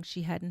 pretending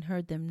she hadn't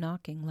heard them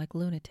knocking like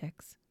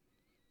lunatics.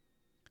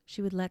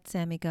 She would let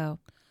Sammy go,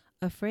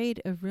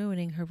 afraid of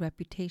ruining her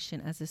reputation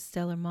as a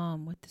stellar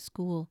mom with the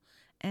school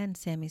and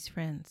Sammy's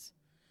friends,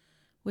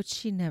 which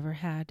she never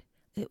had.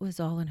 It was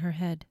all in her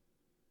head.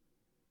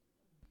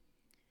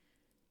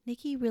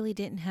 Nikki really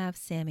didn't have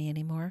Sammy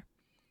anymore.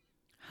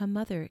 Her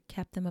mother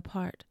kept them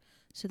apart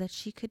so that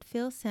she could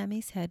fill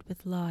Sammy's head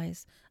with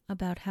lies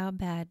about how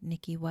bad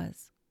Nikki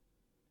was.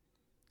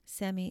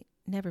 Sammy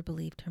never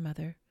believed her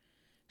mother.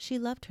 She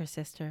loved her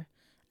sister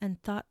and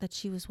thought that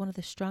she was one of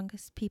the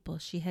strongest people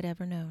she had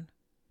ever known.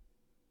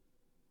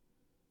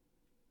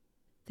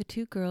 The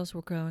two girls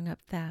were growing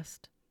up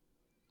fast,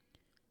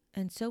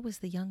 and so was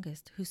the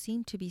youngest, who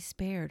seemed to be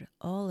spared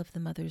all of the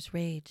mother's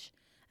rage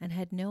and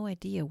had no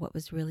idea what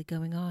was really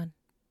going on.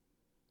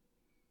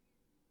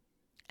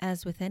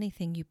 As with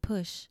anything you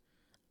push,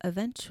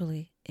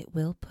 eventually it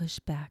will push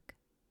back.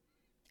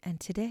 And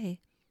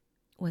today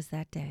was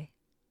that day.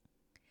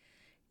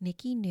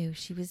 Nikki knew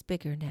she was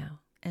bigger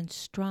now and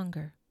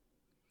stronger.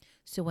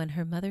 So when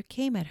her mother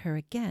came at her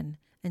again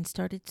and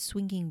started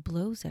swinging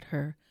blows at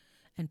her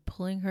and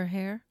pulling her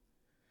hair,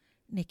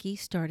 Nikki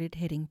started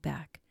hitting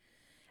back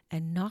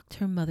and knocked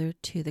her mother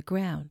to the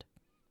ground.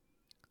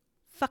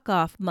 "Fuck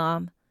off,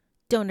 Mom.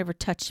 Don't ever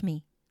touch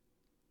me."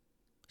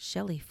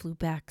 Shelly flew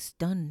back,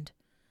 stunned.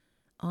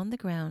 On the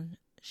ground,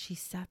 she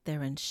sat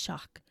there in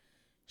shock.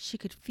 She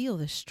could feel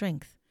the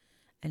strength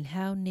and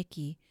how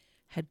Nikki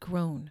had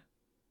grown.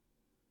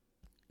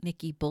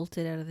 Nikki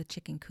bolted out of the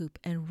chicken coop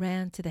and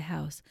ran to the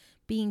house,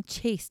 being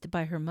chased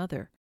by her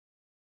mother.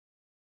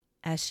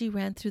 As she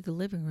ran through the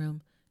living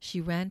room, she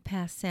ran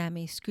past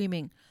Sammy,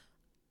 screaming,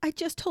 "I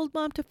just told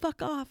Mom to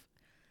fuck off."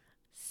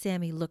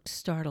 Sammy looked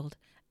startled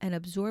and,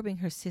 absorbing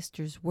her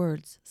sister's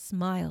words,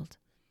 smiled.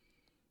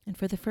 And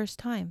for the first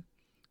time,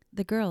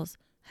 the girls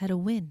had a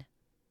win.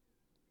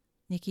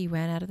 Nikki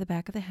ran out of the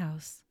back of the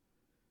house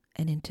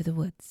and into the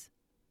woods.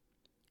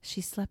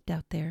 She slept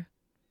out there,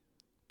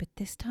 but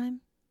this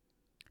time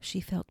she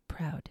felt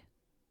proud.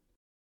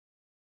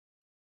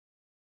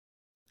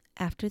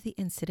 After the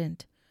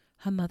incident,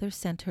 her mother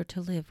sent her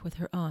to live with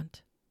her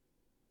aunt.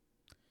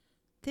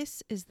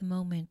 This is the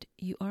moment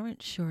you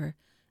aren't sure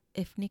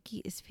if Nikki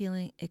is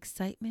feeling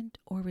excitement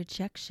or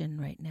rejection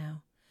right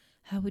now.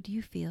 How would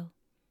you feel?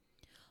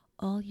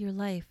 All your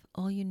life,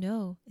 all you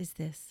know is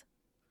this.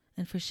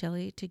 And for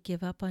Shelly to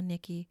give up on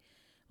Nikki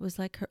was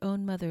like her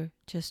own mother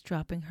just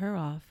dropping her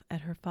off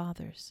at her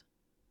father's.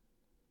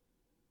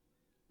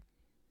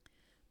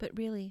 But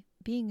really,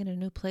 being in a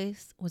new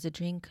place was a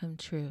dream come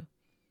true.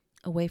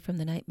 Away from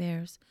the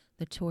nightmares,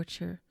 the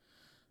torture,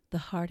 the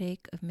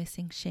heartache of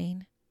missing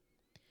Shane.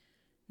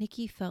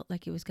 Nikki felt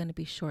like it was going to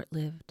be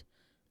short-lived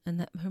and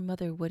that her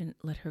mother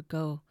wouldn't let her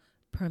go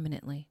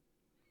permanently.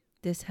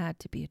 This had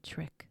to be a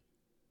trick.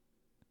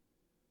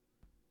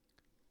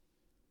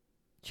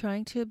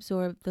 Trying to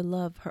absorb the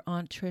love her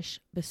Aunt Trish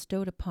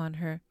bestowed upon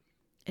her,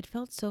 it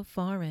felt so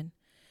foreign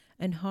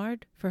and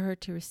hard for her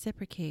to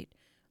reciprocate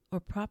or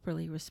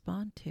properly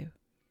respond to.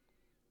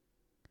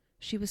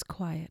 She was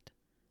quiet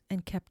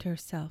and kept to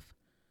herself,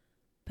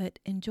 but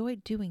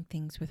enjoyed doing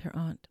things with her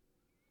aunt.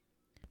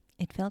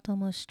 It felt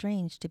almost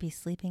strange to be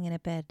sleeping in a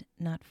bed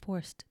not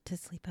forced to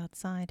sleep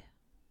outside.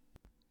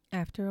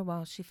 After a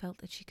while, she felt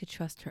that she could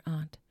trust her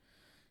aunt.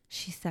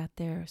 She sat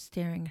there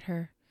staring at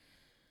her.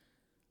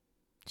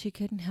 She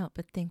couldn't help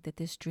but think that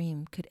this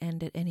dream could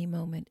end at any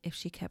moment if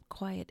she kept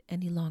quiet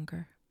any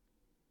longer.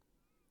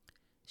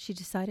 She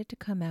decided to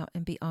come out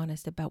and be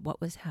honest about what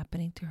was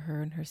happening to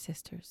her and her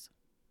sisters.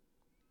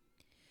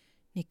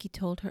 Nikki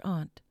told her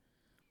aunt,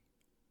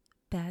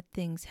 "Bad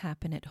things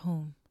happen at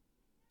home."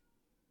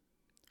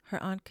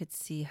 Her aunt could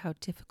see how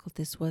difficult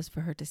this was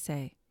for her to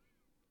say.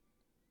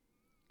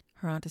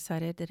 Her aunt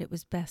decided that it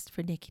was best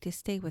for Nikki to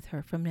stay with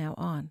her from now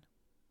on.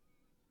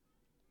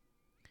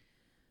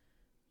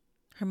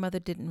 Her mother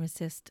didn't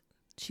resist.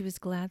 She was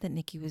glad that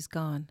Nikki was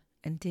gone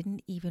and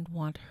didn't even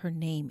want her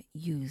name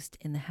used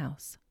in the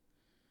house.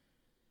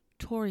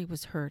 Tori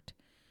was hurt.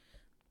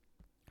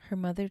 Her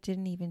mother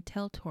didn't even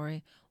tell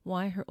Tori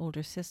why her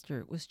older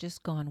sister was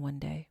just gone one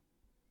day.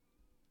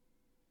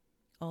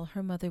 All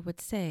her mother would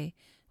say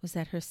was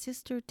that her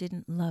sister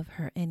didn't love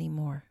her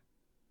anymore.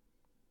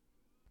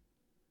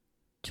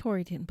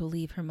 Tori didn't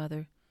believe her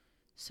mother,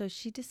 so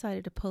she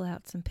decided to pull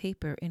out some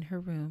paper in her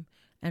room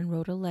and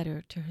wrote a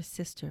letter to her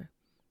sister.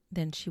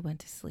 Then she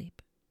went to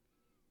sleep.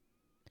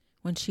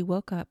 When she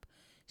woke up,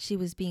 she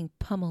was being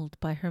pummeled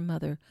by her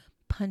mother,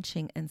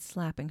 punching and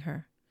slapping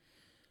her.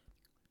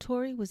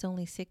 Tori was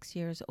only 6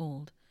 years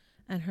old,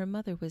 and her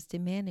mother was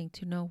demanding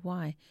to know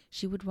why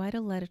she would write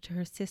a letter to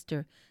her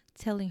sister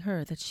telling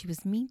her that she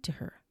was mean to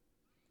her.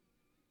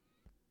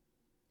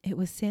 It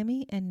was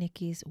Sammy and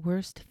Nikki's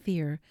worst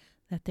fear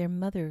that their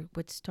mother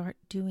would start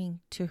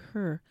doing to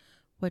her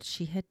what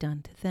she had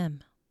done to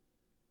them.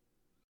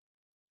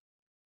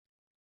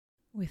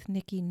 With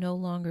Nikki no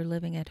longer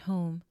living at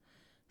home,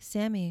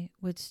 Sammy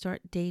would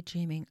start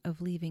daydreaming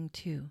of leaving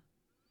too.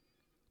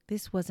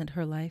 This wasn't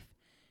her life.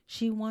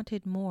 She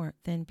wanted more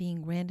than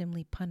being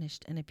randomly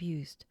punished and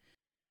abused.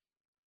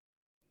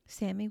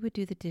 Sammy would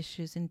do the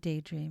dishes and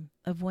daydream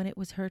of when it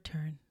was her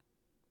turn.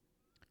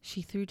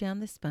 She threw down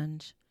the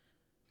sponge.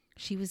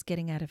 She was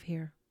getting out of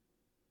here.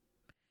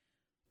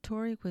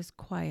 Tori was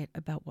quiet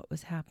about what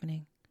was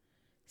happening.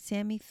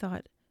 Sammy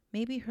thought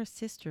maybe her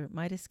sister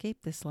might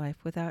escape this life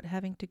without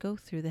having to go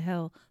through the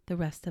hell the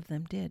rest of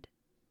them did.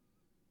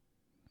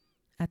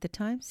 At the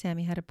time,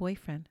 Sammy had a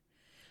boyfriend.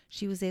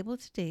 She was able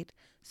to date,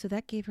 so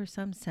that gave her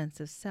some sense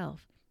of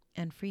self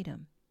and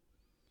freedom.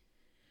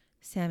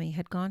 Sammy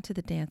had gone to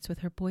the dance with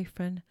her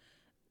boyfriend,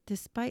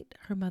 despite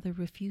her mother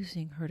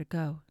refusing her to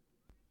go.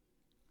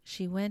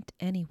 She went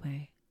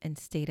anyway and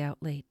stayed out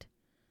late.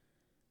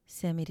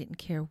 Sammy didn't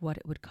care what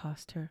it would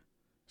cost her.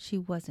 She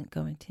wasn't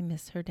going to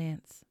miss her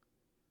dance.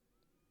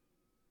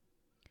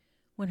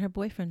 When her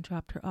boyfriend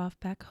dropped her off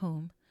back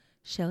home,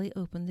 Shelly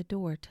opened the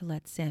door to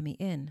let Sammy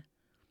in,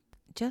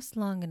 just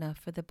long enough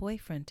for the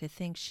boyfriend to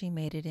think she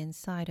made it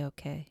inside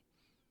okay.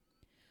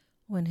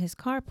 When his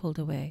car pulled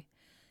away,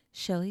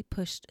 Shelly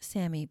pushed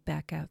Sammy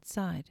back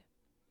outside.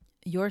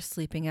 "You're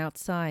sleeping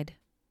outside."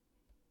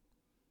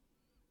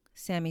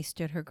 Sammy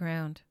stood her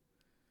ground.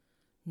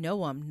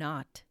 "No, I'm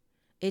not.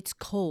 It's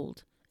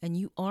cold, and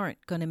you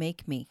aren't going to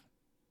make me."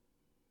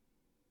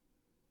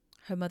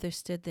 Her mother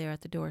stood there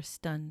at the door,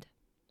 stunned.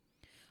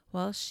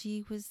 While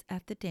she was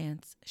at the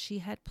dance, she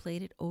had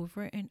played it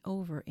over and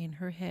over in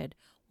her head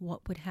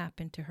what would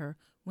happen to her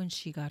when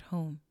she got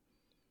home.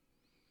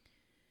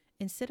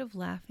 Instead of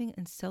laughing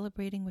and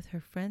celebrating with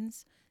her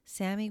friends,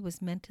 Sammy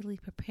was mentally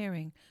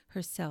preparing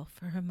herself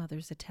for her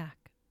mother's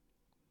attack.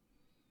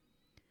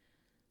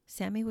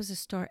 Sammy was a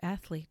star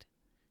athlete.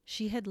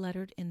 She had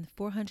lettered in the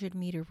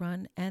 400-meter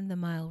run and the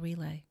mile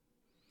relay.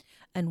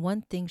 And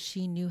one thing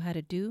she knew how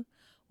to do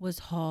was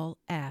haul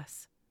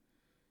ass.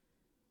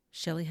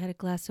 Shelly had a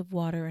glass of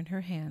water in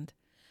her hand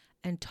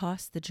and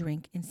tossed the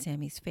drink in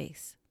Sammy's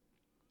face.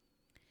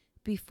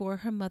 Before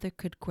her mother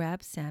could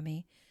grab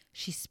Sammy,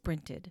 she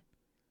sprinted.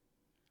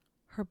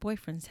 Her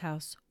boyfriend's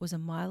house was a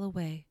mile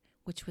away,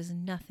 which was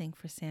nothing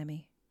for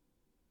Sammy.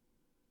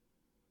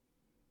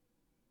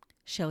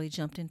 Shelly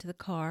jumped into the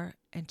car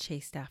and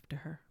chased after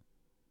her.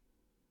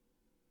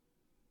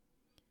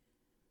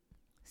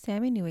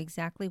 Sammy knew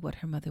exactly what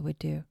her mother would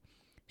do.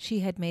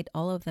 She had made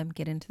all of them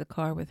get into the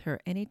car with her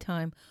any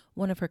time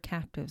one of her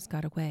captives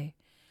got away,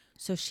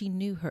 so she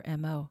knew her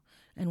M.O.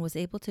 and was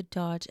able to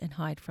dodge and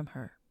hide from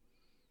her.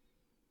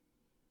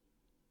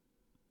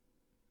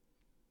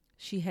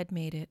 She had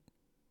made it.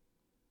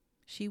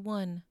 She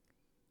won.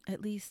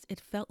 At least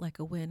it felt like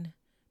a win,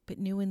 but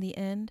knew in the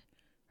end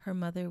her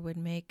mother would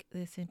make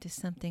this into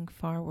something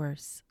far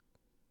worse.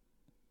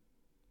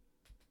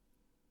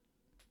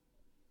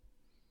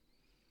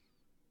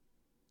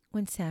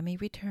 When Sammy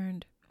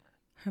returned,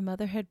 her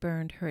mother had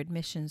burned her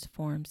admissions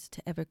forms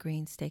to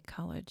Evergreen State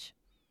College.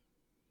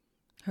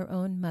 Her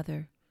own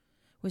mother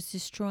was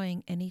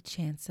destroying any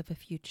chance of a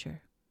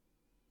future.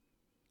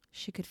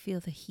 She could feel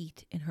the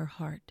heat in her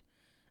heart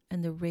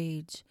and the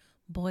rage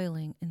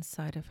boiling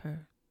inside of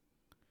her.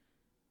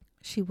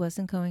 She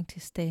wasn't going to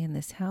stay in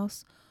this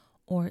house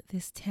or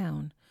this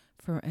town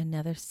for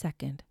another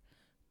second.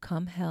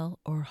 Come hell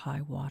or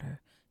high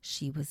water,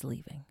 she was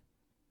leaving.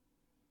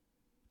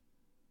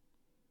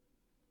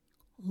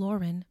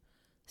 Lauren,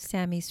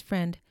 Sammy's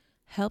friend,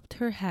 helped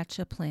her hatch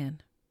a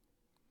plan.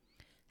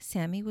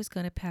 Sammy was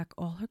going to pack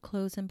all her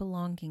clothes and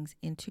belongings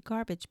into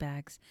garbage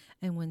bags,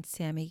 and when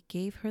Sammy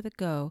gave her the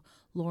go,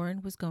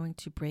 Lauren was going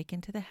to break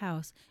into the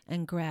house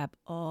and grab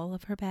all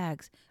of her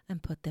bags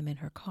and put them in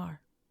her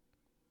car.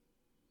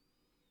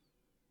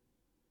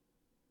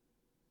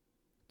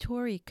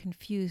 Tori,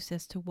 confused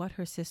as to what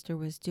her sister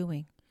was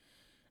doing,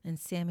 and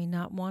Sammy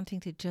not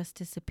wanting to just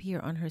disappear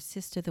on her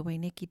sister the way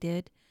Nikki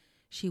did,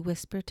 she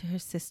whispered to her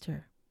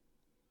sister,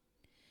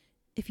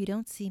 "If you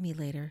don't see me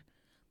later,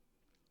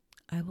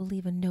 I will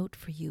leave a note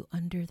for you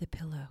under the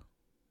pillow."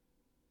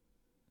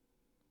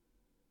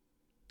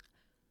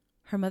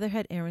 Her mother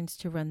had errands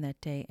to run that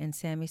day, and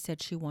Sammy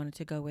said she wanted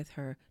to go with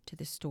her to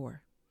the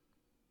store.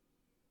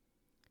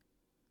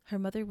 Her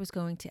mother was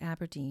going to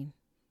Aberdeen.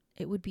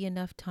 It would be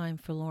enough time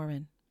for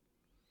Lauren.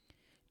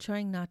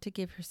 Trying not to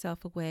give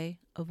herself away,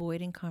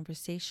 avoiding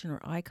conversation or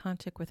eye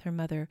contact with her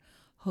mother,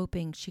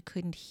 hoping she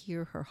couldn't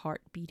hear her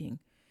heart beating.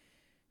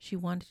 She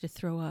wanted to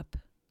throw up.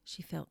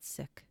 She felt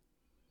sick.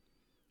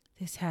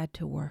 This had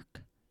to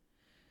work.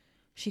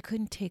 She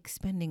couldn't take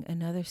spending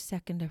another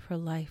second of her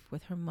life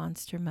with her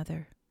monster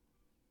mother.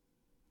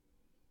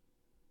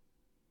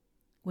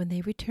 When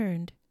they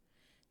returned,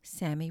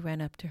 Sammy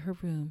ran up to her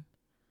room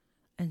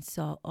and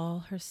saw all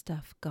her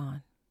stuff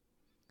gone.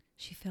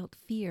 She felt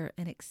fear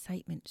and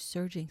excitement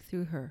surging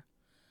through her.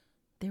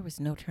 There was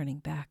no turning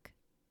back.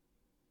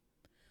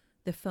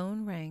 The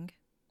phone rang,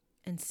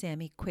 and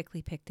Sammy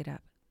quickly picked it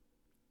up.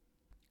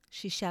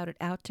 She shouted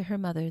out to her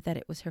mother that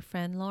it was her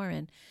friend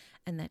Lauren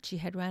and that she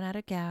had run out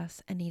of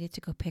gas and needed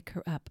to go pick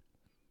her up.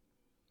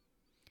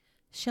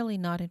 Shelly,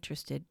 not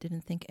interested,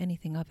 didn't think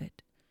anything of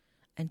it.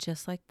 And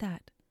just like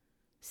that,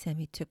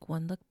 Sammy took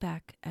one look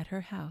back at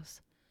her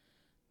house,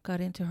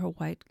 got into her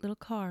white little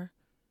car,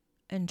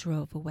 and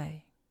drove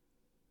away.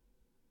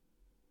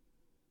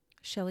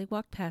 Shelly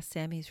walked past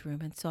Sammy's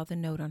room and saw the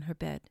note on her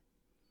bed.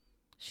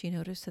 She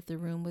noticed that the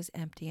room was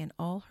empty and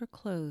all her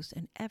clothes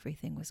and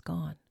everything was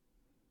gone.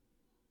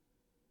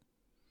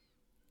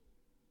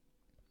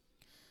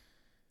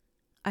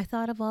 I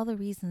thought of all the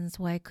reasons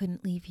why I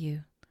couldn't leave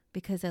you,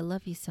 because I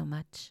love you so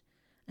much,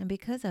 and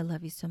because I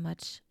love you so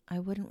much, I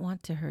wouldn't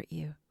want to hurt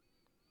you.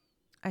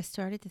 I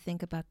started to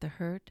think about the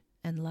hurt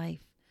and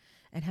life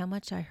and how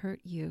much I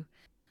hurt you,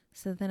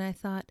 so then I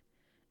thought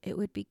it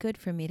would be good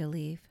for me to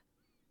leave.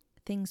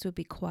 Things would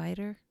be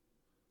quieter.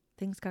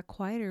 Things got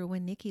quieter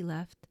when Nikki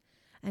left,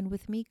 and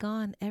with me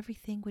gone,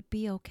 everything would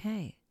be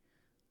okay.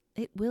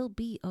 It will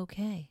be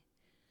okay.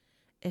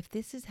 If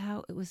this is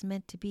how it was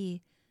meant to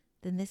be,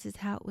 then this is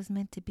how it was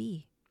meant to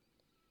be.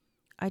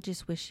 I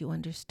just wish you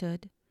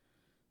understood,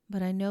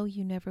 but I know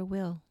you never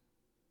will.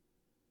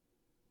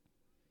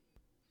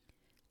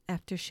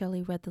 After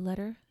Shelly read the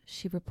letter,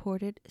 she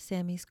reported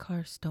Sammy's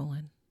car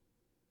stolen.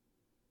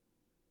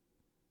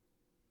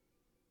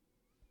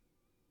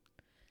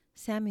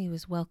 Sammy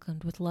was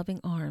welcomed with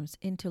loving arms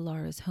into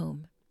Laura's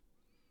home.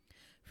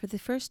 For the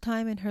first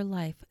time in her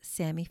life,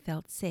 Sammy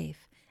felt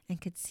safe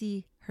and could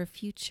see her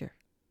future.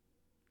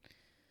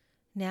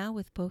 Now,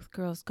 with both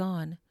girls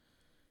gone,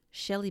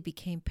 Shelly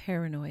became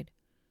paranoid.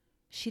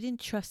 She didn't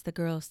trust the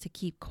girls to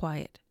keep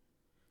quiet,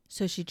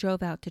 so she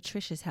drove out to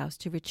Trish's house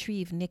to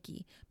retrieve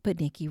Nikki, but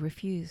Nikki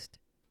refused.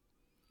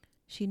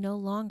 She no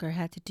longer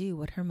had to do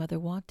what her mother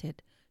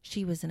wanted.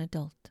 She was an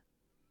adult.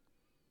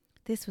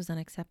 This was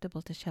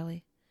unacceptable to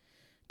Shelly.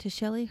 To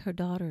Shelly, her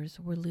daughters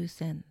were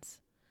loose ends.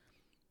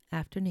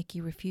 After Nikki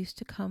refused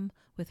to come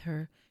with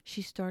her,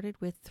 she started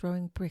with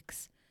throwing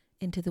bricks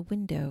into the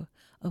window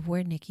of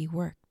where Nikki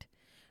worked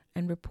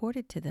and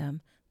reported to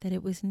them that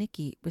it was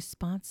Nikki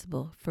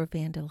responsible for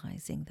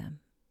vandalizing them.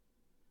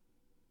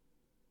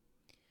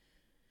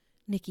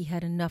 Nikki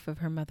had enough of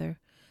her mother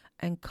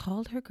and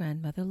called her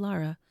grandmother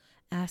Laura,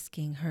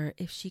 asking her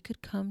if she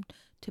could come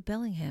to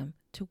Bellingham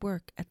to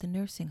work at the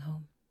nursing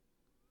home.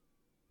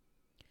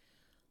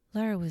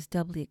 Laura was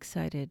doubly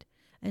excited,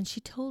 and she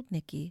told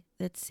Nikki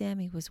that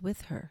Sammy was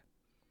with her.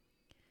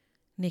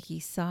 Nikki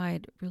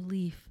sighed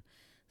relief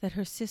that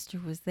her sister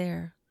was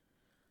there.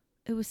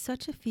 It was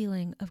such a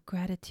feeling of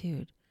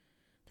gratitude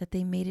that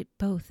they made it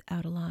both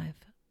out alive.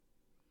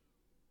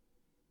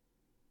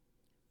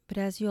 But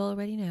as you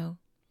already know,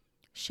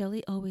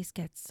 Shelly always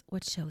gets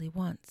what Shelly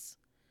wants.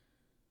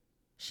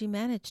 She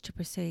managed to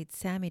persuade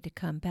Sammy to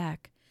come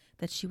back,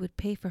 that she would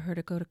pay for her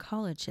to go to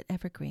college at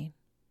Evergreen.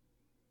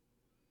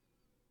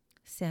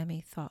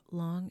 Sammy thought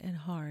long and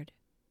hard.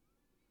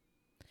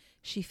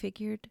 She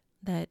figured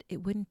that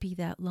it wouldn't be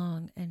that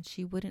long and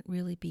she wouldn't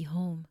really be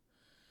home,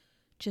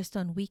 just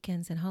on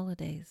weekends and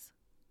holidays.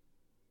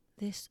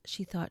 This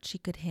she thought she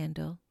could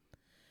handle,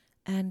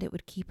 and it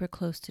would keep her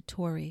close to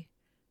Tori,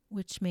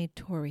 which made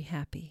Tori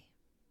happy.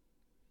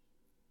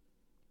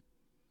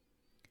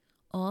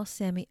 All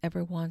Sammy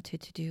ever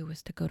wanted to do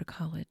was to go to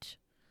college.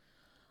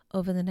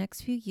 Over the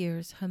next few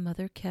years, her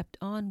mother kept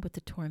on with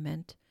the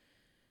torment,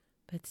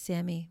 but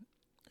Sammy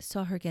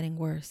saw her getting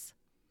worse.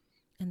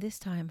 And this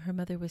time her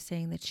mother was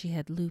saying that she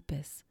had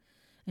lupus,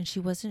 and she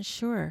wasn't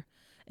sure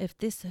if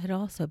this had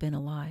also been a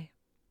lie.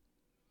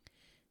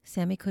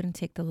 Sammy couldn't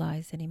take the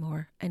lies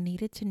anymore and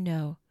needed to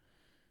know.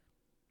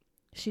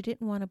 She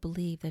didn't want to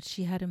believe that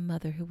she had a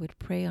mother who would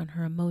prey on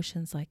her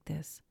emotions like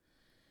this.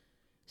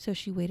 So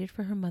she waited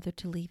for her mother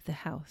to leave the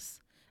house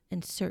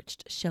and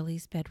searched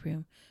Shelly's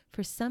bedroom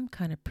for some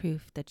kind of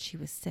proof that she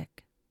was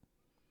sick.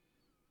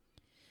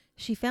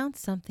 She found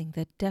something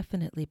that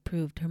definitely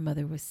proved her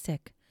mother was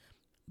sick,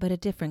 but a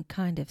different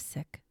kind of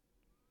sick.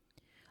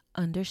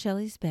 Under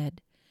Shelly's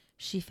bed,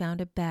 she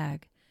found a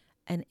bag,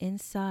 and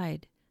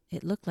inside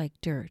it looked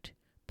like dirt,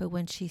 but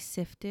when she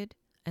sifted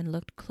and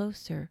looked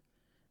closer,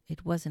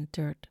 it wasn't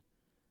dirt.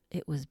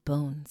 It was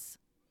bones.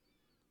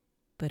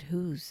 But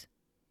whose?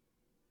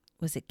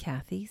 Was it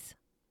Kathy's?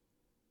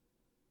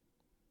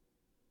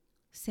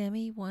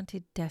 Sammy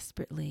wanted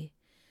desperately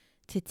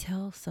to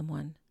tell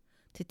someone,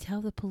 to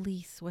tell the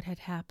police what had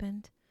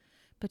happened,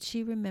 but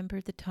she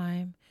remembered the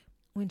time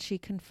when she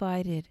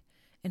confided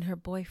in her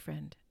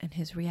boyfriend and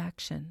his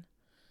reaction.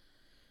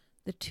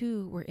 The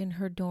two were in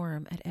her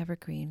dorm at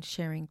Evergreen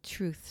sharing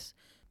truths,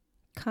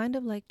 kind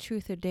of like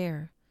Truth or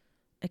Dare,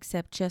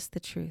 except just the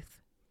truth.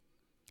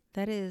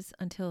 That is,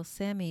 until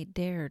Sammy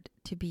dared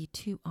to be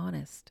too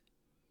honest.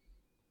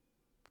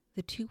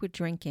 The two were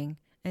drinking,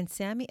 and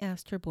Sammy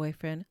asked her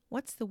boyfriend,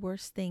 "What's the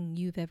worst thing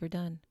you've ever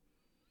done?"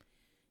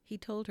 He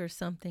told her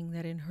something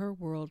that in her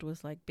world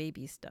was like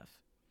baby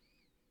stuff.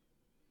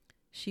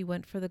 She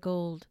went for the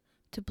gold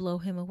to blow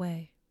him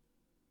away.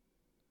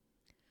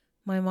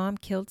 My mom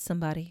killed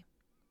somebody.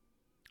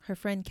 Her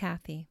friend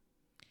Kathy.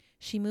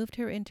 She moved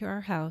her into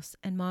our house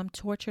and Mom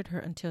tortured her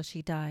until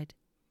she died.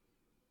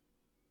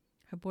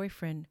 Her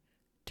boyfriend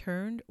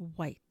turned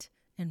white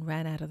and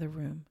ran out of the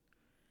room.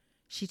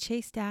 She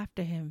chased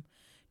after him,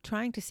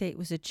 trying to say it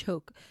was a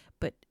joke,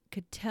 but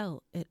could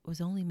tell it was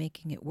only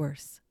making it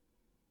worse.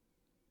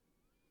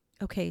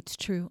 Okay, it's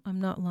true. I'm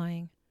not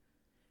lying.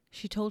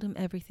 She told him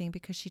everything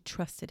because she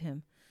trusted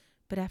him.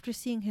 But after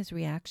seeing his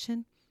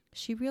reaction,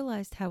 she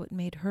realized how it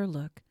made her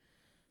look,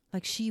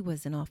 like she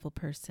was an awful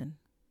person.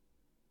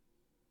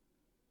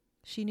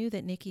 She knew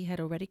that Nikki had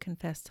already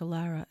confessed to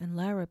Lara, and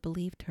Lara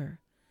believed her.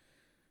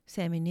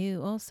 Sammy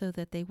knew also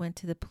that they went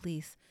to the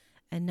police,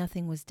 and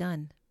nothing was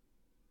done.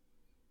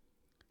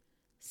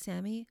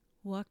 Sammy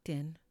walked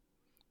in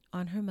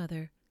on her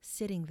mother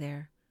sitting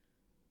there,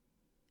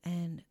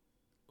 and,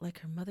 like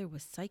her mother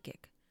was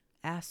psychic,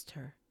 asked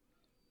her,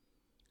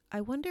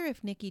 "I wonder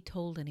if Nikki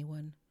told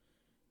anyone,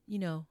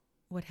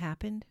 what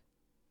happened?"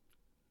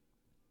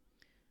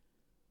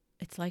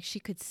 It's like she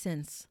could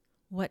sense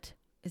what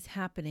is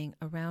happening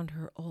around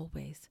her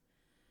always.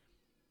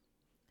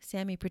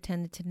 Sammy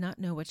pretended to not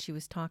know what she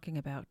was talking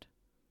about.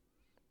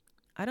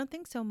 "I don't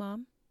think so,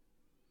 Mom."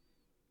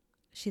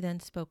 She then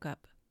spoke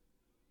up.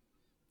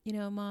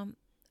 Mom,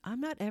 I'm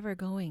not ever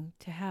going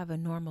to have a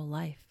normal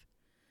life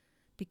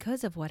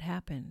because of what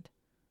happened.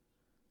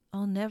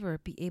 I'll never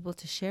be able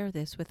to share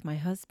this with my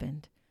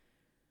husband.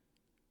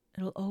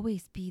 It'll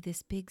always be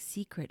this big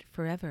secret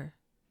forever.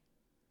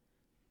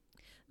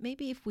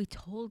 Maybe if we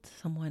told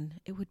someone,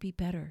 it would be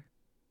better."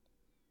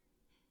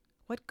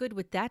 "What good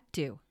would that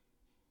do?"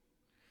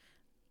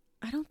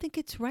 "I don't think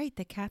it's right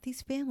that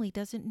Kathy's family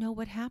doesn't know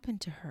what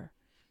happened to her.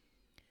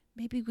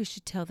 Maybe we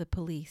should tell the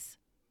police."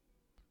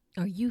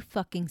 "Are you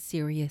fucking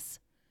serious?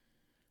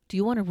 Do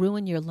you want to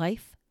ruin your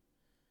life?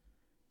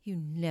 You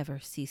never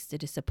cease to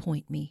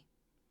disappoint me."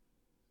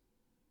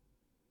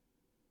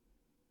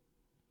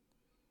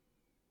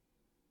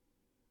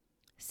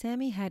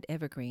 Sammy had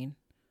Evergreen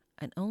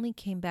and only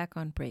came back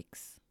on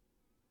breaks.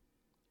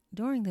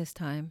 During this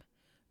time,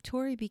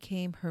 Tori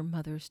became her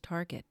mother's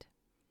target.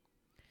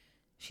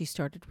 She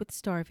started with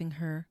starving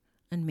her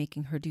and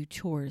making her do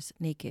chores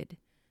naked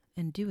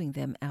and doing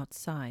them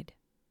outside.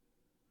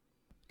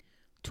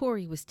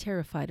 Tori was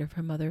terrified of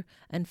her mother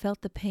and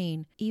felt the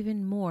pain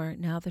even more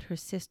now that her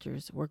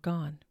sisters were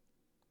gone.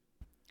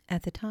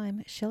 At the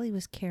time, Shelly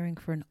was caring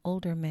for an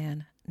older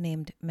man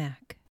named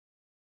Mac,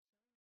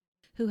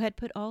 who had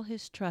put all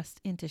his trust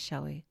into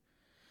Shelly,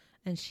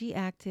 and she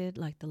acted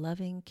like the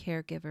loving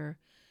caregiver,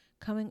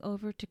 coming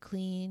over to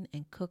clean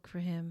and cook for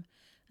him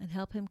and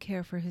help him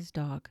care for his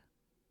dog.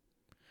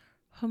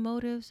 Her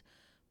motives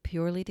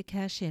purely to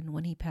cash in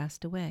when he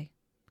passed away.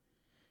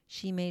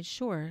 She made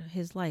sure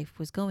his life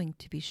was going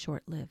to be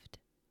short-lived.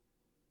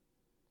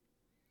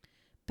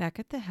 Back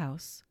at the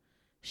house,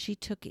 she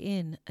took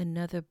in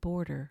another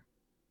boarder.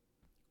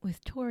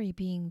 With Tori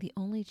being the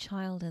only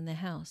child in the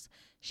house,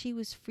 she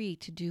was free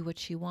to do what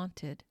she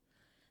wanted.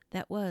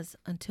 That was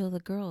until the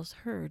girls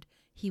heard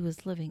he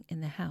was living in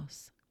the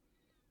house.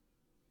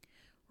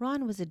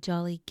 Ron was a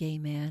jolly gay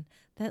man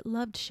that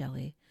loved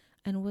Shelly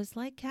and was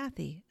like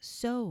Kathy,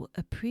 so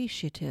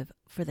appreciative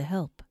for the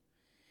help.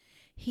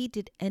 He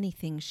did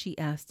anything she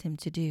asked him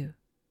to do.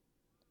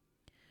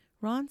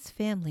 Ron's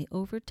family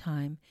over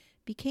time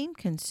became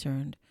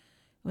concerned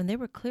when there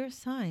were clear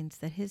signs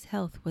that his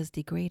health was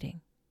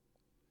degrading.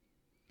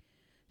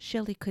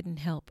 Shelly couldn't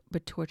help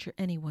but torture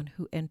anyone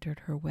who entered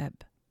her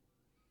web.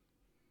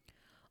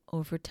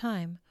 Over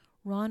time,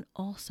 Ron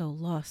also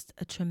lost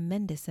a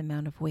tremendous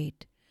amount of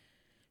weight.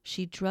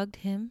 She drugged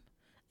him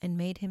and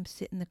made him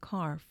sit in the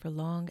car for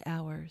long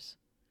hours.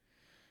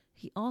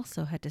 He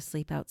also had to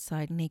sleep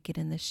outside naked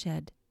in the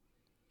shed.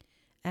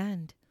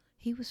 And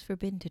he was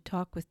forbidden to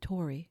talk with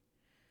Tori.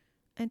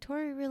 And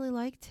Tori really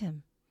liked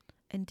him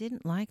and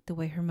didn't like the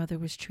way her mother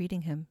was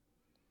treating him.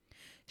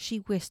 She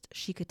wished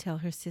she could tell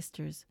her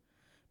sisters,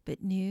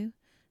 but knew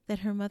that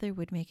her mother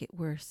would make it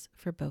worse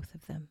for both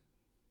of them.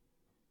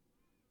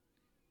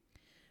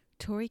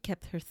 Tori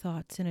kept her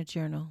thoughts in a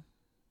journal.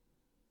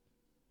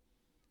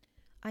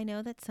 "I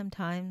know that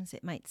sometimes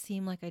it might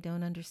seem like I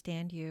don't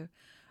understand you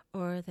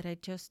or that I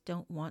just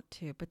don't want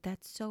to, but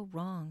that's so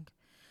wrong.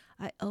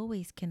 I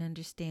always can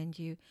understand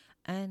you,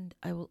 and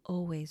I will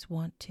always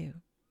want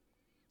to.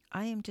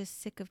 I am just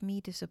sick of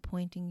me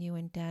disappointing you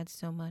and Dad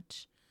so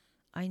much.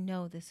 I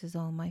know this is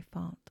all my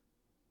fault."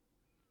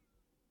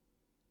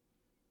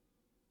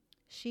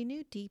 She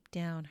knew deep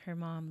down her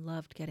mom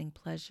loved getting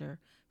pleasure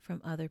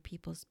from other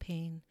people's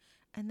pain,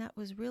 and that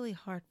was really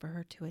hard for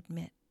her to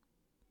admit.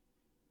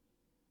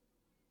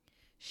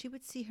 She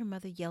would see her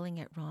mother yelling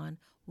at Ron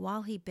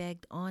while he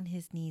begged on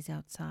his knees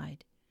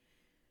outside.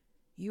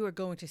 "You are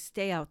going to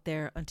stay out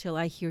there until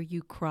I hear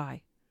you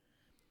cry."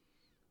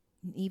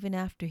 And even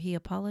after he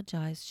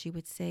apologized, she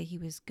would say he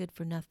was good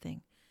for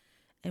nothing.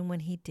 And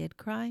when he did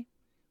cry,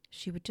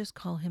 she would just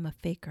call him a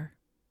faker.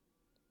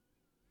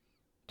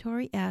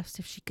 Tori asked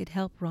if she could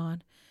help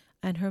Ron,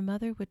 and her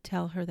mother would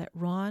tell her that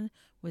Ron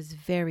was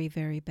very,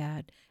 very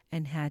bad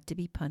and had to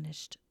be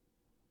punished.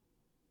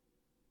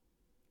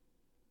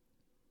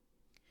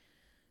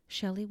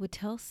 Shelly would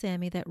tell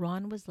Sammy that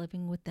Ron was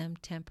living with them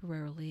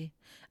temporarily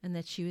and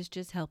that she was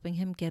just helping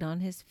him get on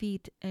his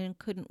feet and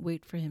couldn't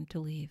wait for him to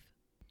leave.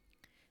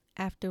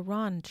 After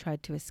Ron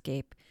tried to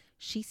escape,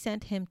 she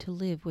sent him to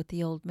live with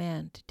the old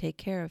man to take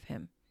care of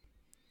him.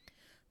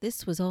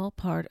 This was all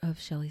part of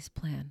Shelly's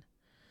plan.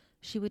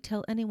 She would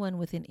tell anyone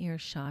within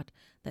earshot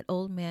that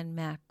old man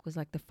Mac was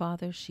like the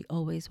father she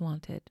always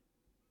wanted.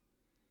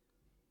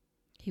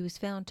 He was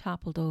found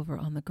toppled over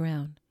on the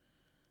ground,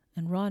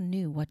 and Ron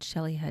knew what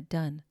Shelly had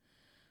done.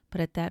 But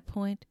at that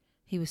point,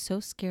 he was so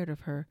scared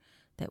of her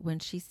that when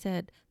she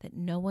said that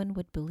no one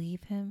would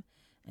believe him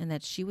and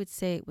that she would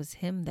say it was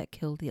him that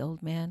killed the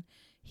old man,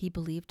 he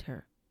believed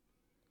her.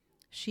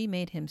 She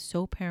made him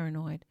so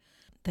paranoid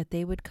that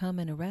they would come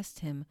and arrest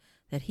him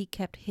that he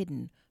kept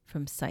hidden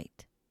from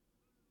sight.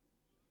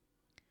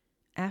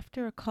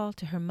 After a call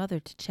to her mother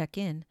to check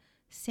in,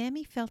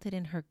 Sammy felt it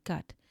in her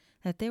gut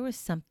that there was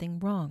something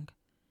wrong.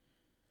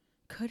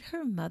 Could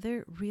her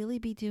mother really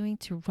be doing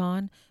to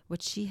Ron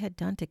what she had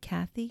done to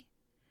Kathy?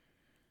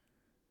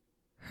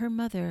 Her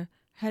mother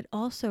had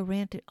also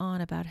ranted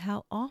on about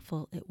how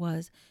awful it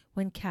was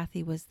when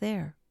Kathy was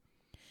there,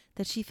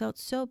 that she felt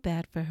so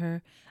bad for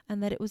her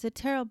and that it was a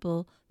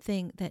terrible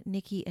thing that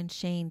Nikki and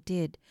Shane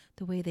did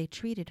the way they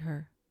treated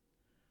her.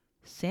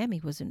 Sammy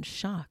was in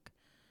shock.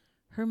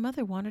 Her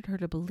mother wanted her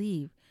to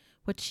believe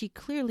what she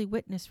clearly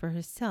witnessed for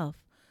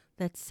herself,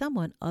 that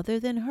someone other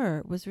than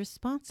her was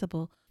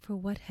responsible for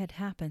what had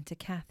happened to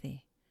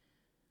Kathy.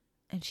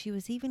 And she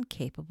was even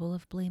capable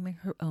of blaming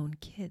her own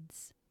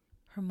kids.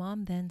 Her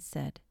mom then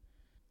said,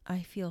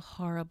 "I feel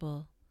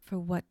horrible for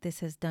what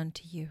this has done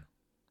to you.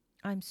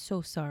 I'm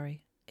so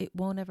sorry. It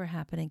won't ever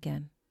happen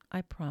again.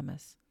 I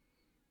promise.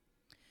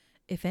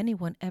 If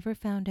anyone ever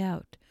found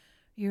out,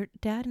 your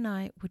dad and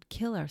I would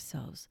kill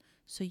ourselves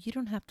so you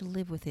don't have to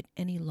live with it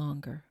any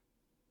longer."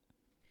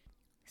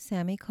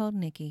 Sammy called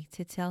Nikki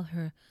to tell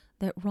her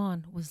that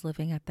Ron was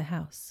living at the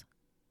house.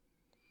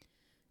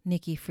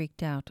 Nikki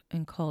freaked out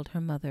and called her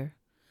mother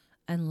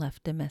and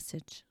left a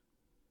message.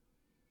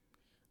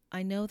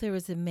 "I know there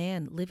is a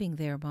man living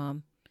there,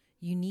 Mom.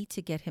 You need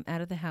to get him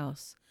out of the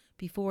house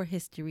before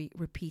history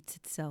repeats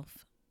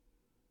itself."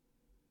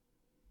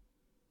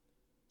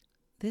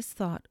 This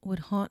thought would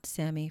haunt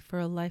Sammy for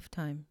a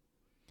lifetime.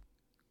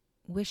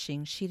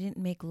 Wishing she didn't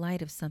make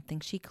light of something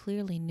she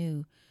clearly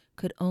knew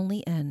could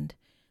only end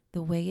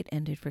the way it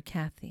ended for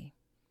Kathy,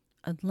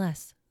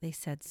 unless they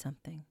said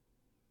something.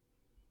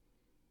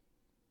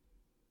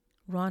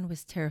 Ron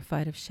was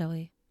terrified of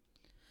Shelly.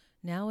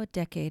 Now a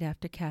decade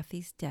after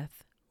Kathy's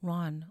death,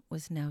 Ron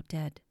was now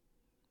dead.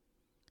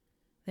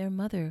 Their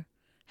mother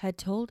had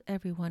told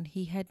everyone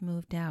he had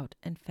moved out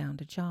and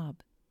found a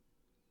job.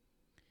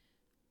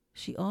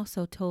 She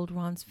also told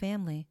Ron's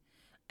family,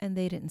 and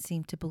they didn't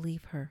seem to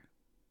believe her.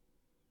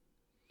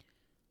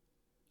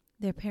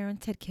 Their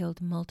parents had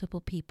killed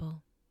multiple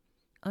people.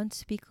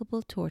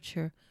 Unspeakable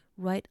torture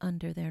right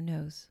under their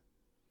nose.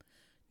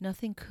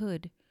 Nothing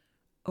could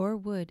or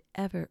would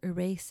ever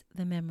erase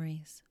the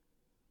memories.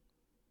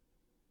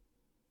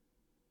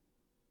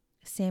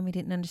 Sammy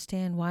didn't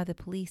understand why the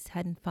police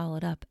hadn't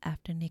followed up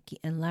after Nikki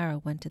and Lara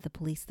went to the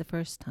police the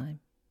first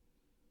time.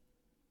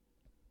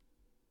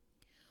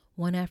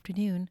 One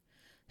afternoon,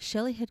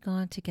 Shelly had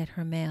gone to get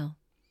her mail,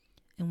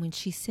 and when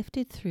she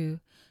sifted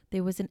through,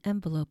 there was an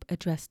envelope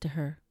addressed to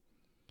her.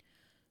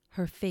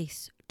 Her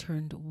face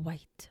turned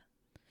white,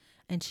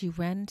 and she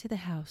ran into the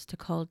house to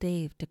call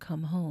Dave to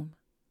come home.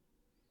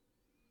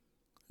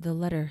 The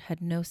letter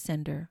had no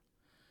sender.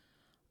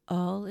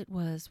 All it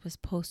was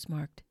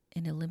postmarked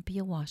in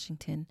Olympia,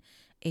 Washington,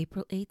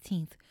 April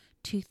 18th,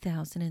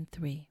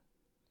 2003.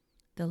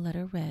 The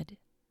letter read,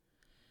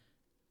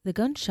 "The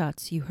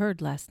gunshots you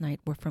heard last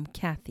night were from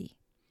Kathy.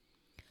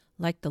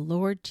 Like the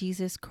Lord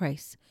Jesus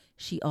Christ,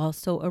 she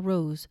also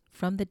arose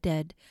from the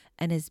dead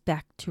and is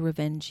back to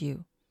revenge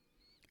you.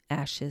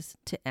 Ashes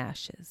to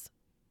ashes."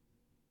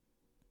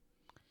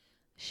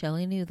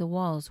 Shelly knew the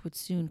walls would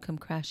soon come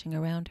crashing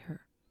around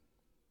her.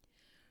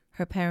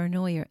 Her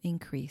paranoia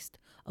increased,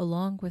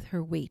 along with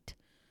her weight.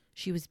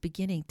 She was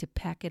beginning to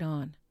pack it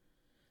on.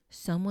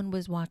 Someone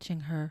was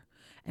watching her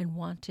and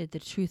wanted the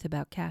truth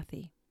about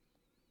Kathy.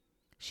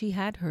 She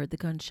had heard the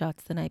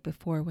gunshots the night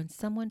before when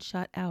someone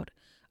shot out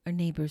a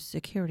neighbor's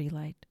security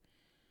light.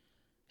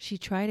 She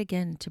tried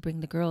again to bring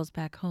the girls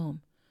back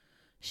home.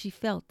 She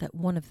felt that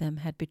one of them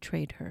had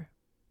betrayed her.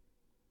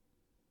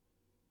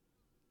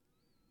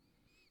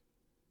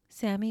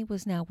 Sammy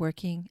was now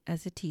working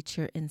as a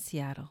teacher in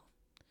Seattle.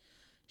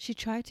 She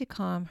tried to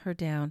calm her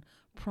down,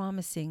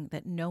 promising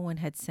that no one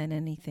had said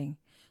anything,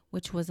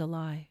 which was a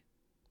lie.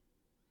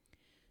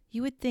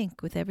 You would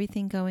think with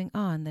everything going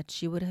on that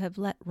she would have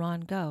let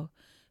Ron go,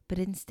 but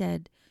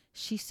instead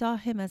she saw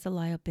him as a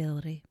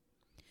liability,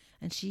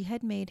 and she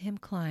had made him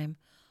climb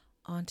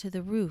onto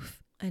the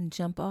roof and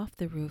jump off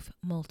the roof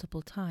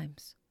multiple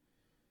times.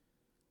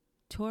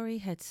 Tori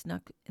had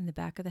snuck in the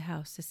back of the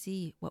house to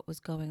see what was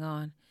going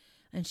on,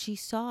 and she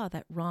saw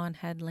that Ron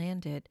had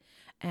landed,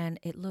 and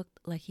it looked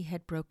like he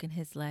had broken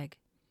his leg.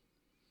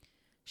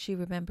 She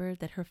remembered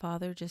that her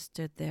father just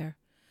stood there,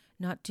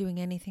 not doing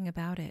anything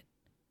about it.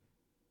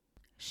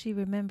 She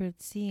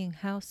remembered seeing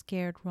how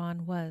scared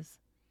Ron was,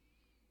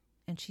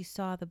 and she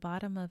saw the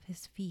bottom of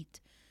his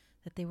feet,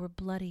 that they were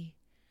bloody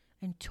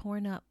and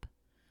torn up,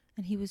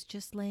 and he was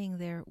just laying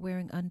there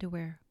wearing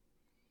underwear.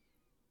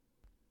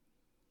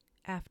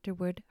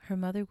 Afterward, her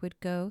mother would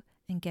go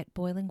and get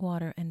boiling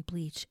water and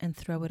bleach and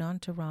throw it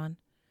onto Ron.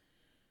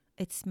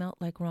 It smelt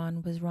like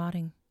Ron was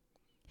rotting.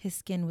 His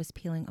skin was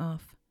peeling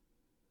off.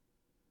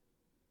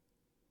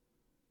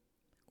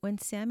 When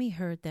Sammy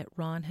heard that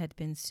Ron had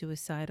been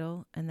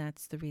suicidal, and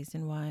that's the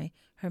reason why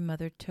her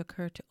mother took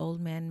her to Old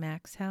Man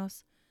Mac's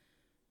house,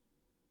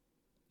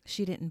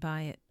 she didn't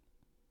buy it.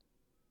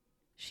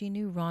 She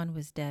knew Ron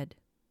was dead.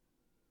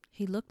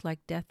 He looked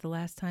like death the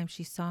last time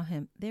she saw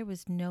him. There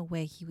was no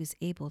way he was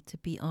able to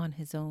be on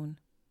his own.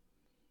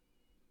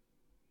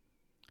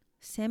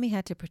 Sammy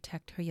had to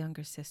protect her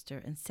younger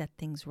sister and set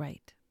things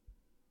right.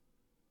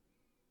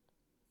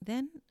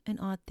 Then an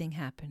odd thing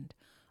happened.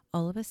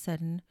 All of a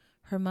sudden,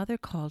 her mother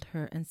called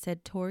her and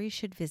said Tori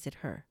should visit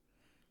her.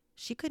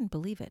 She couldn't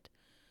believe it.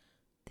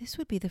 This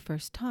would be the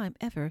first time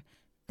ever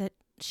that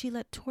she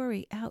let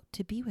Tori out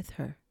to be with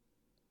her.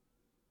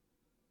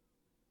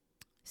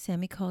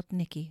 Sammy called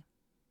Nikki.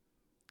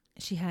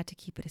 She had to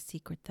keep it a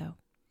secret, though.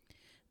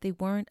 They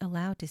weren't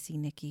allowed to see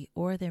Nikki,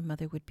 or their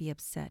mother would be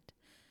upset.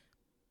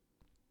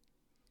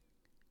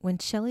 When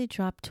Shelly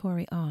dropped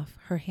Tori off,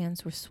 her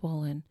hands were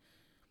swollen.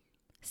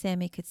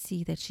 Sammy could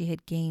see that she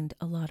had gained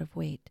a lot of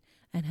weight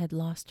and had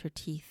lost her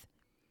teeth.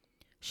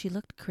 She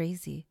looked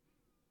crazy.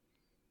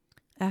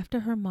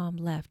 After her mom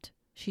left,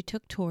 she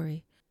took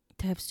Tori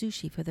to have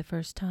sushi for the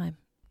first time.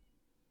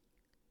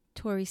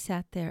 Tori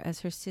sat there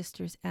as her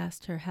sisters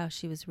asked her how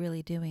she was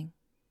really doing.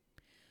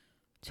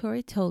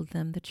 Tori told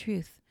them the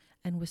truth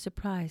and was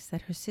surprised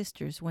that her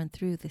sisters went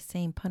through the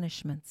same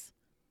punishments.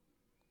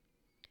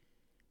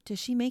 Does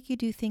she make you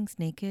do things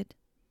naked?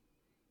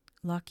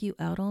 Lock you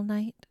out all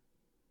night?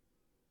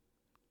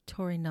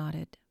 Tori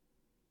nodded.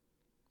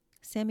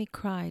 Sammy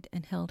cried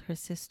and held her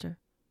sister.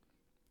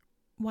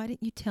 Why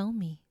didn't you tell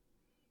me?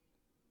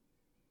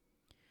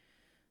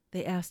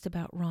 They asked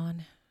about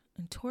Ron,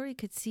 and Tori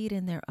could see it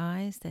in their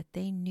eyes that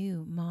they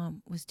knew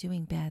Mom was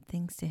doing bad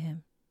things to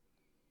him.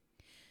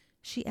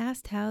 She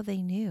asked how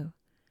they knew,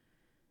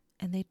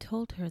 and they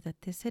told her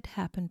that this had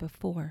happened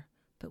before,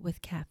 but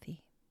with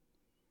Kathy.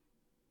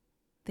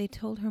 They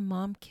told her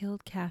Mom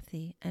killed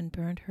Kathy and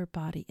burned her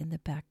body in the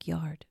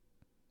backyard.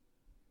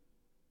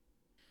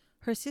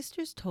 Her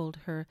sisters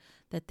told her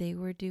that they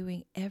were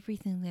doing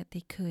everything that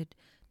they could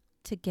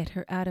to get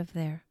her out of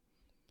there.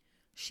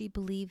 She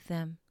believed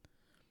them.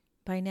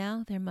 By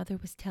now, their mother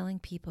was telling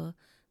people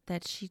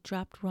that she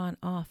dropped Ron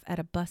off at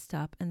a bus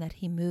stop and that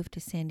he moved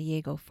to San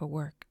Diego for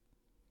work.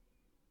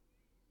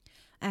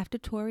 After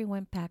Tori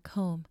went back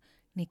home,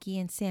 Nikki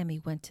and Sammy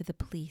went to the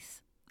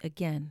police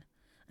again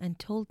and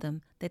told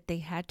them that they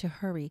had to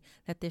hurry,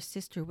 that their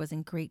sister was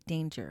in great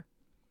danger.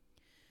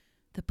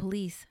 The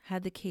police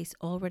had the case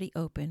already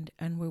opened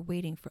and were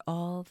waiting for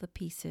all the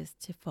pieces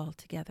to fall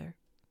together.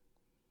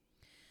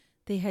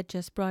 They had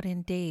just brought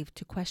in Dave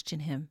to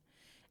question him,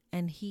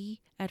 and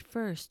he at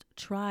first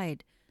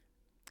tried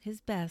his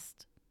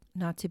best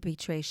not to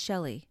betray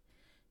Shelly.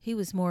 He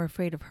was more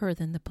afraid of her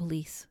than the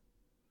police.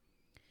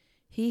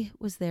 He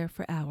was there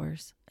for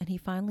hours, and he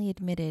finally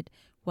admitted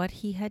what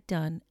he had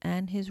done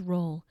and his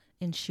role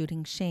in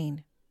shooting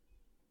Shane.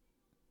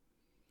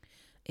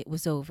 It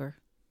was over.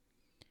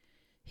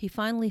 He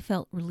finally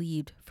felt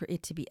relieved for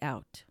it to be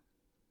out.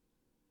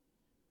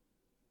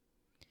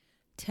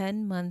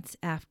 10 months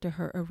after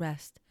her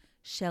arrest,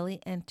 Shelly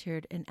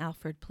entered an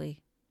Alford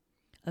plea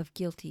of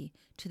guilty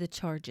to the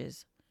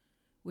charges,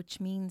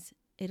 which means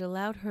it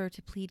allowed her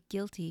to plead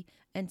guilty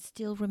and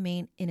still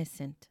remain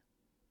innocent.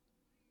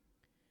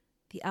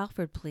 The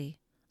Alford plea,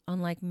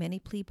 unlike many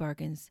plea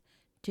bargains,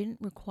 didn't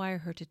require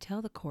her to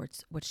tell the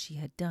courts what she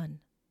had done.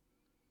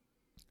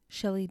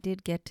 Shelly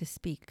did get to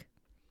speak,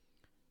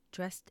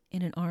 dressed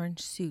in an orange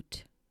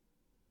suit.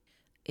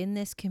 In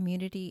this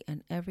community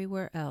and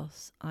everywhere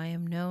else, I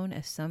am known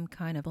as some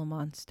kind of a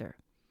monster.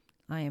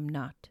 I am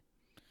not.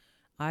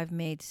 I've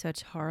made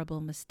such horrible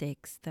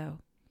mistakes, though.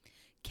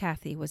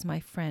 Kathy was my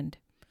friend.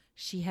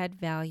 She had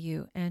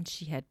value and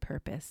she had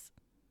purpose.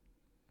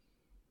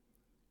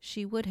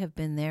 She would have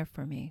been there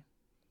for me.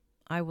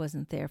 I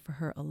wasn't there for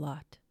her a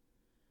lot.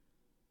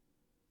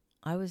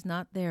 I was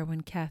not there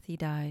when Kathy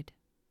died.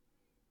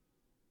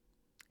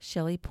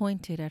 Shelly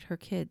pointed at her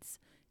kids,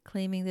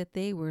 claiming that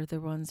they were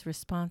the ones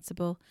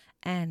responsible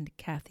and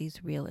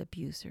Kathy's real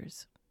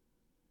abusers.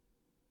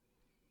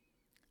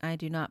 I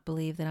do not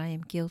believe that I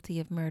am guilty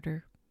of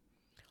murder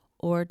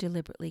or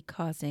deliberately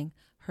causing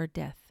her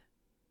death.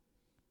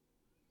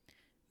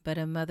 But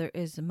a mother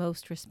is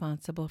most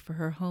responsible for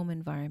her home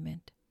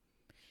environment.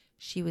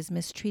 She was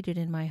mistreated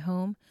in my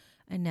home,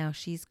 and now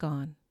she's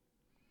gone.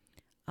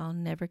 I'll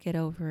never get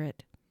over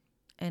it,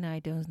 and I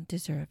don't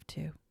deserve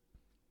to.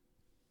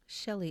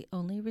 Shelly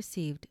only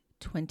received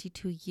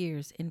 22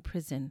 years in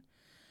prison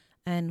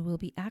and will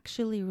be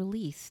actually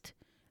released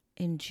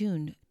in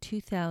June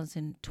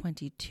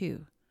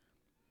 2022.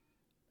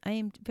 I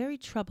am very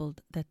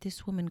troubled that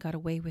this woman got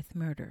away with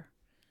murder.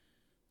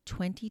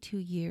 22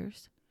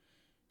 years?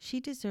 She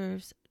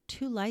deserves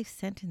 2 life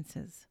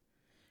sentences.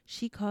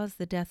 She caused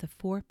the death of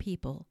 4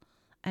 people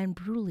and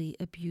brutally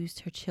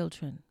abused her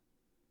children.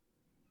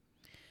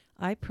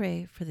 I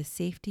pray for the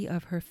safety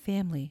of her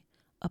family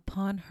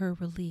upon her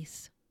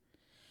release,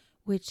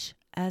 which,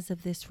 as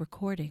of this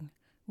recording,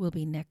 will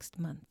be next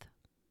month.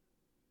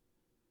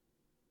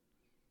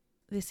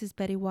 This is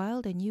Betty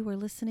Wild, and you are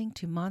listening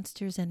to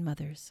Monsters and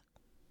Mothers.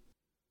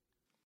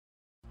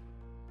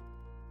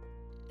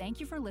 Thank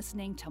you for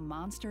listening to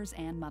Monsters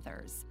and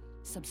Mothers.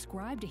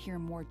 Subscribe to hear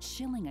more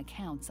chilling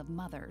accounts of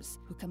mothers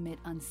who commit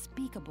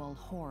unspeakable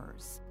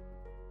horrors.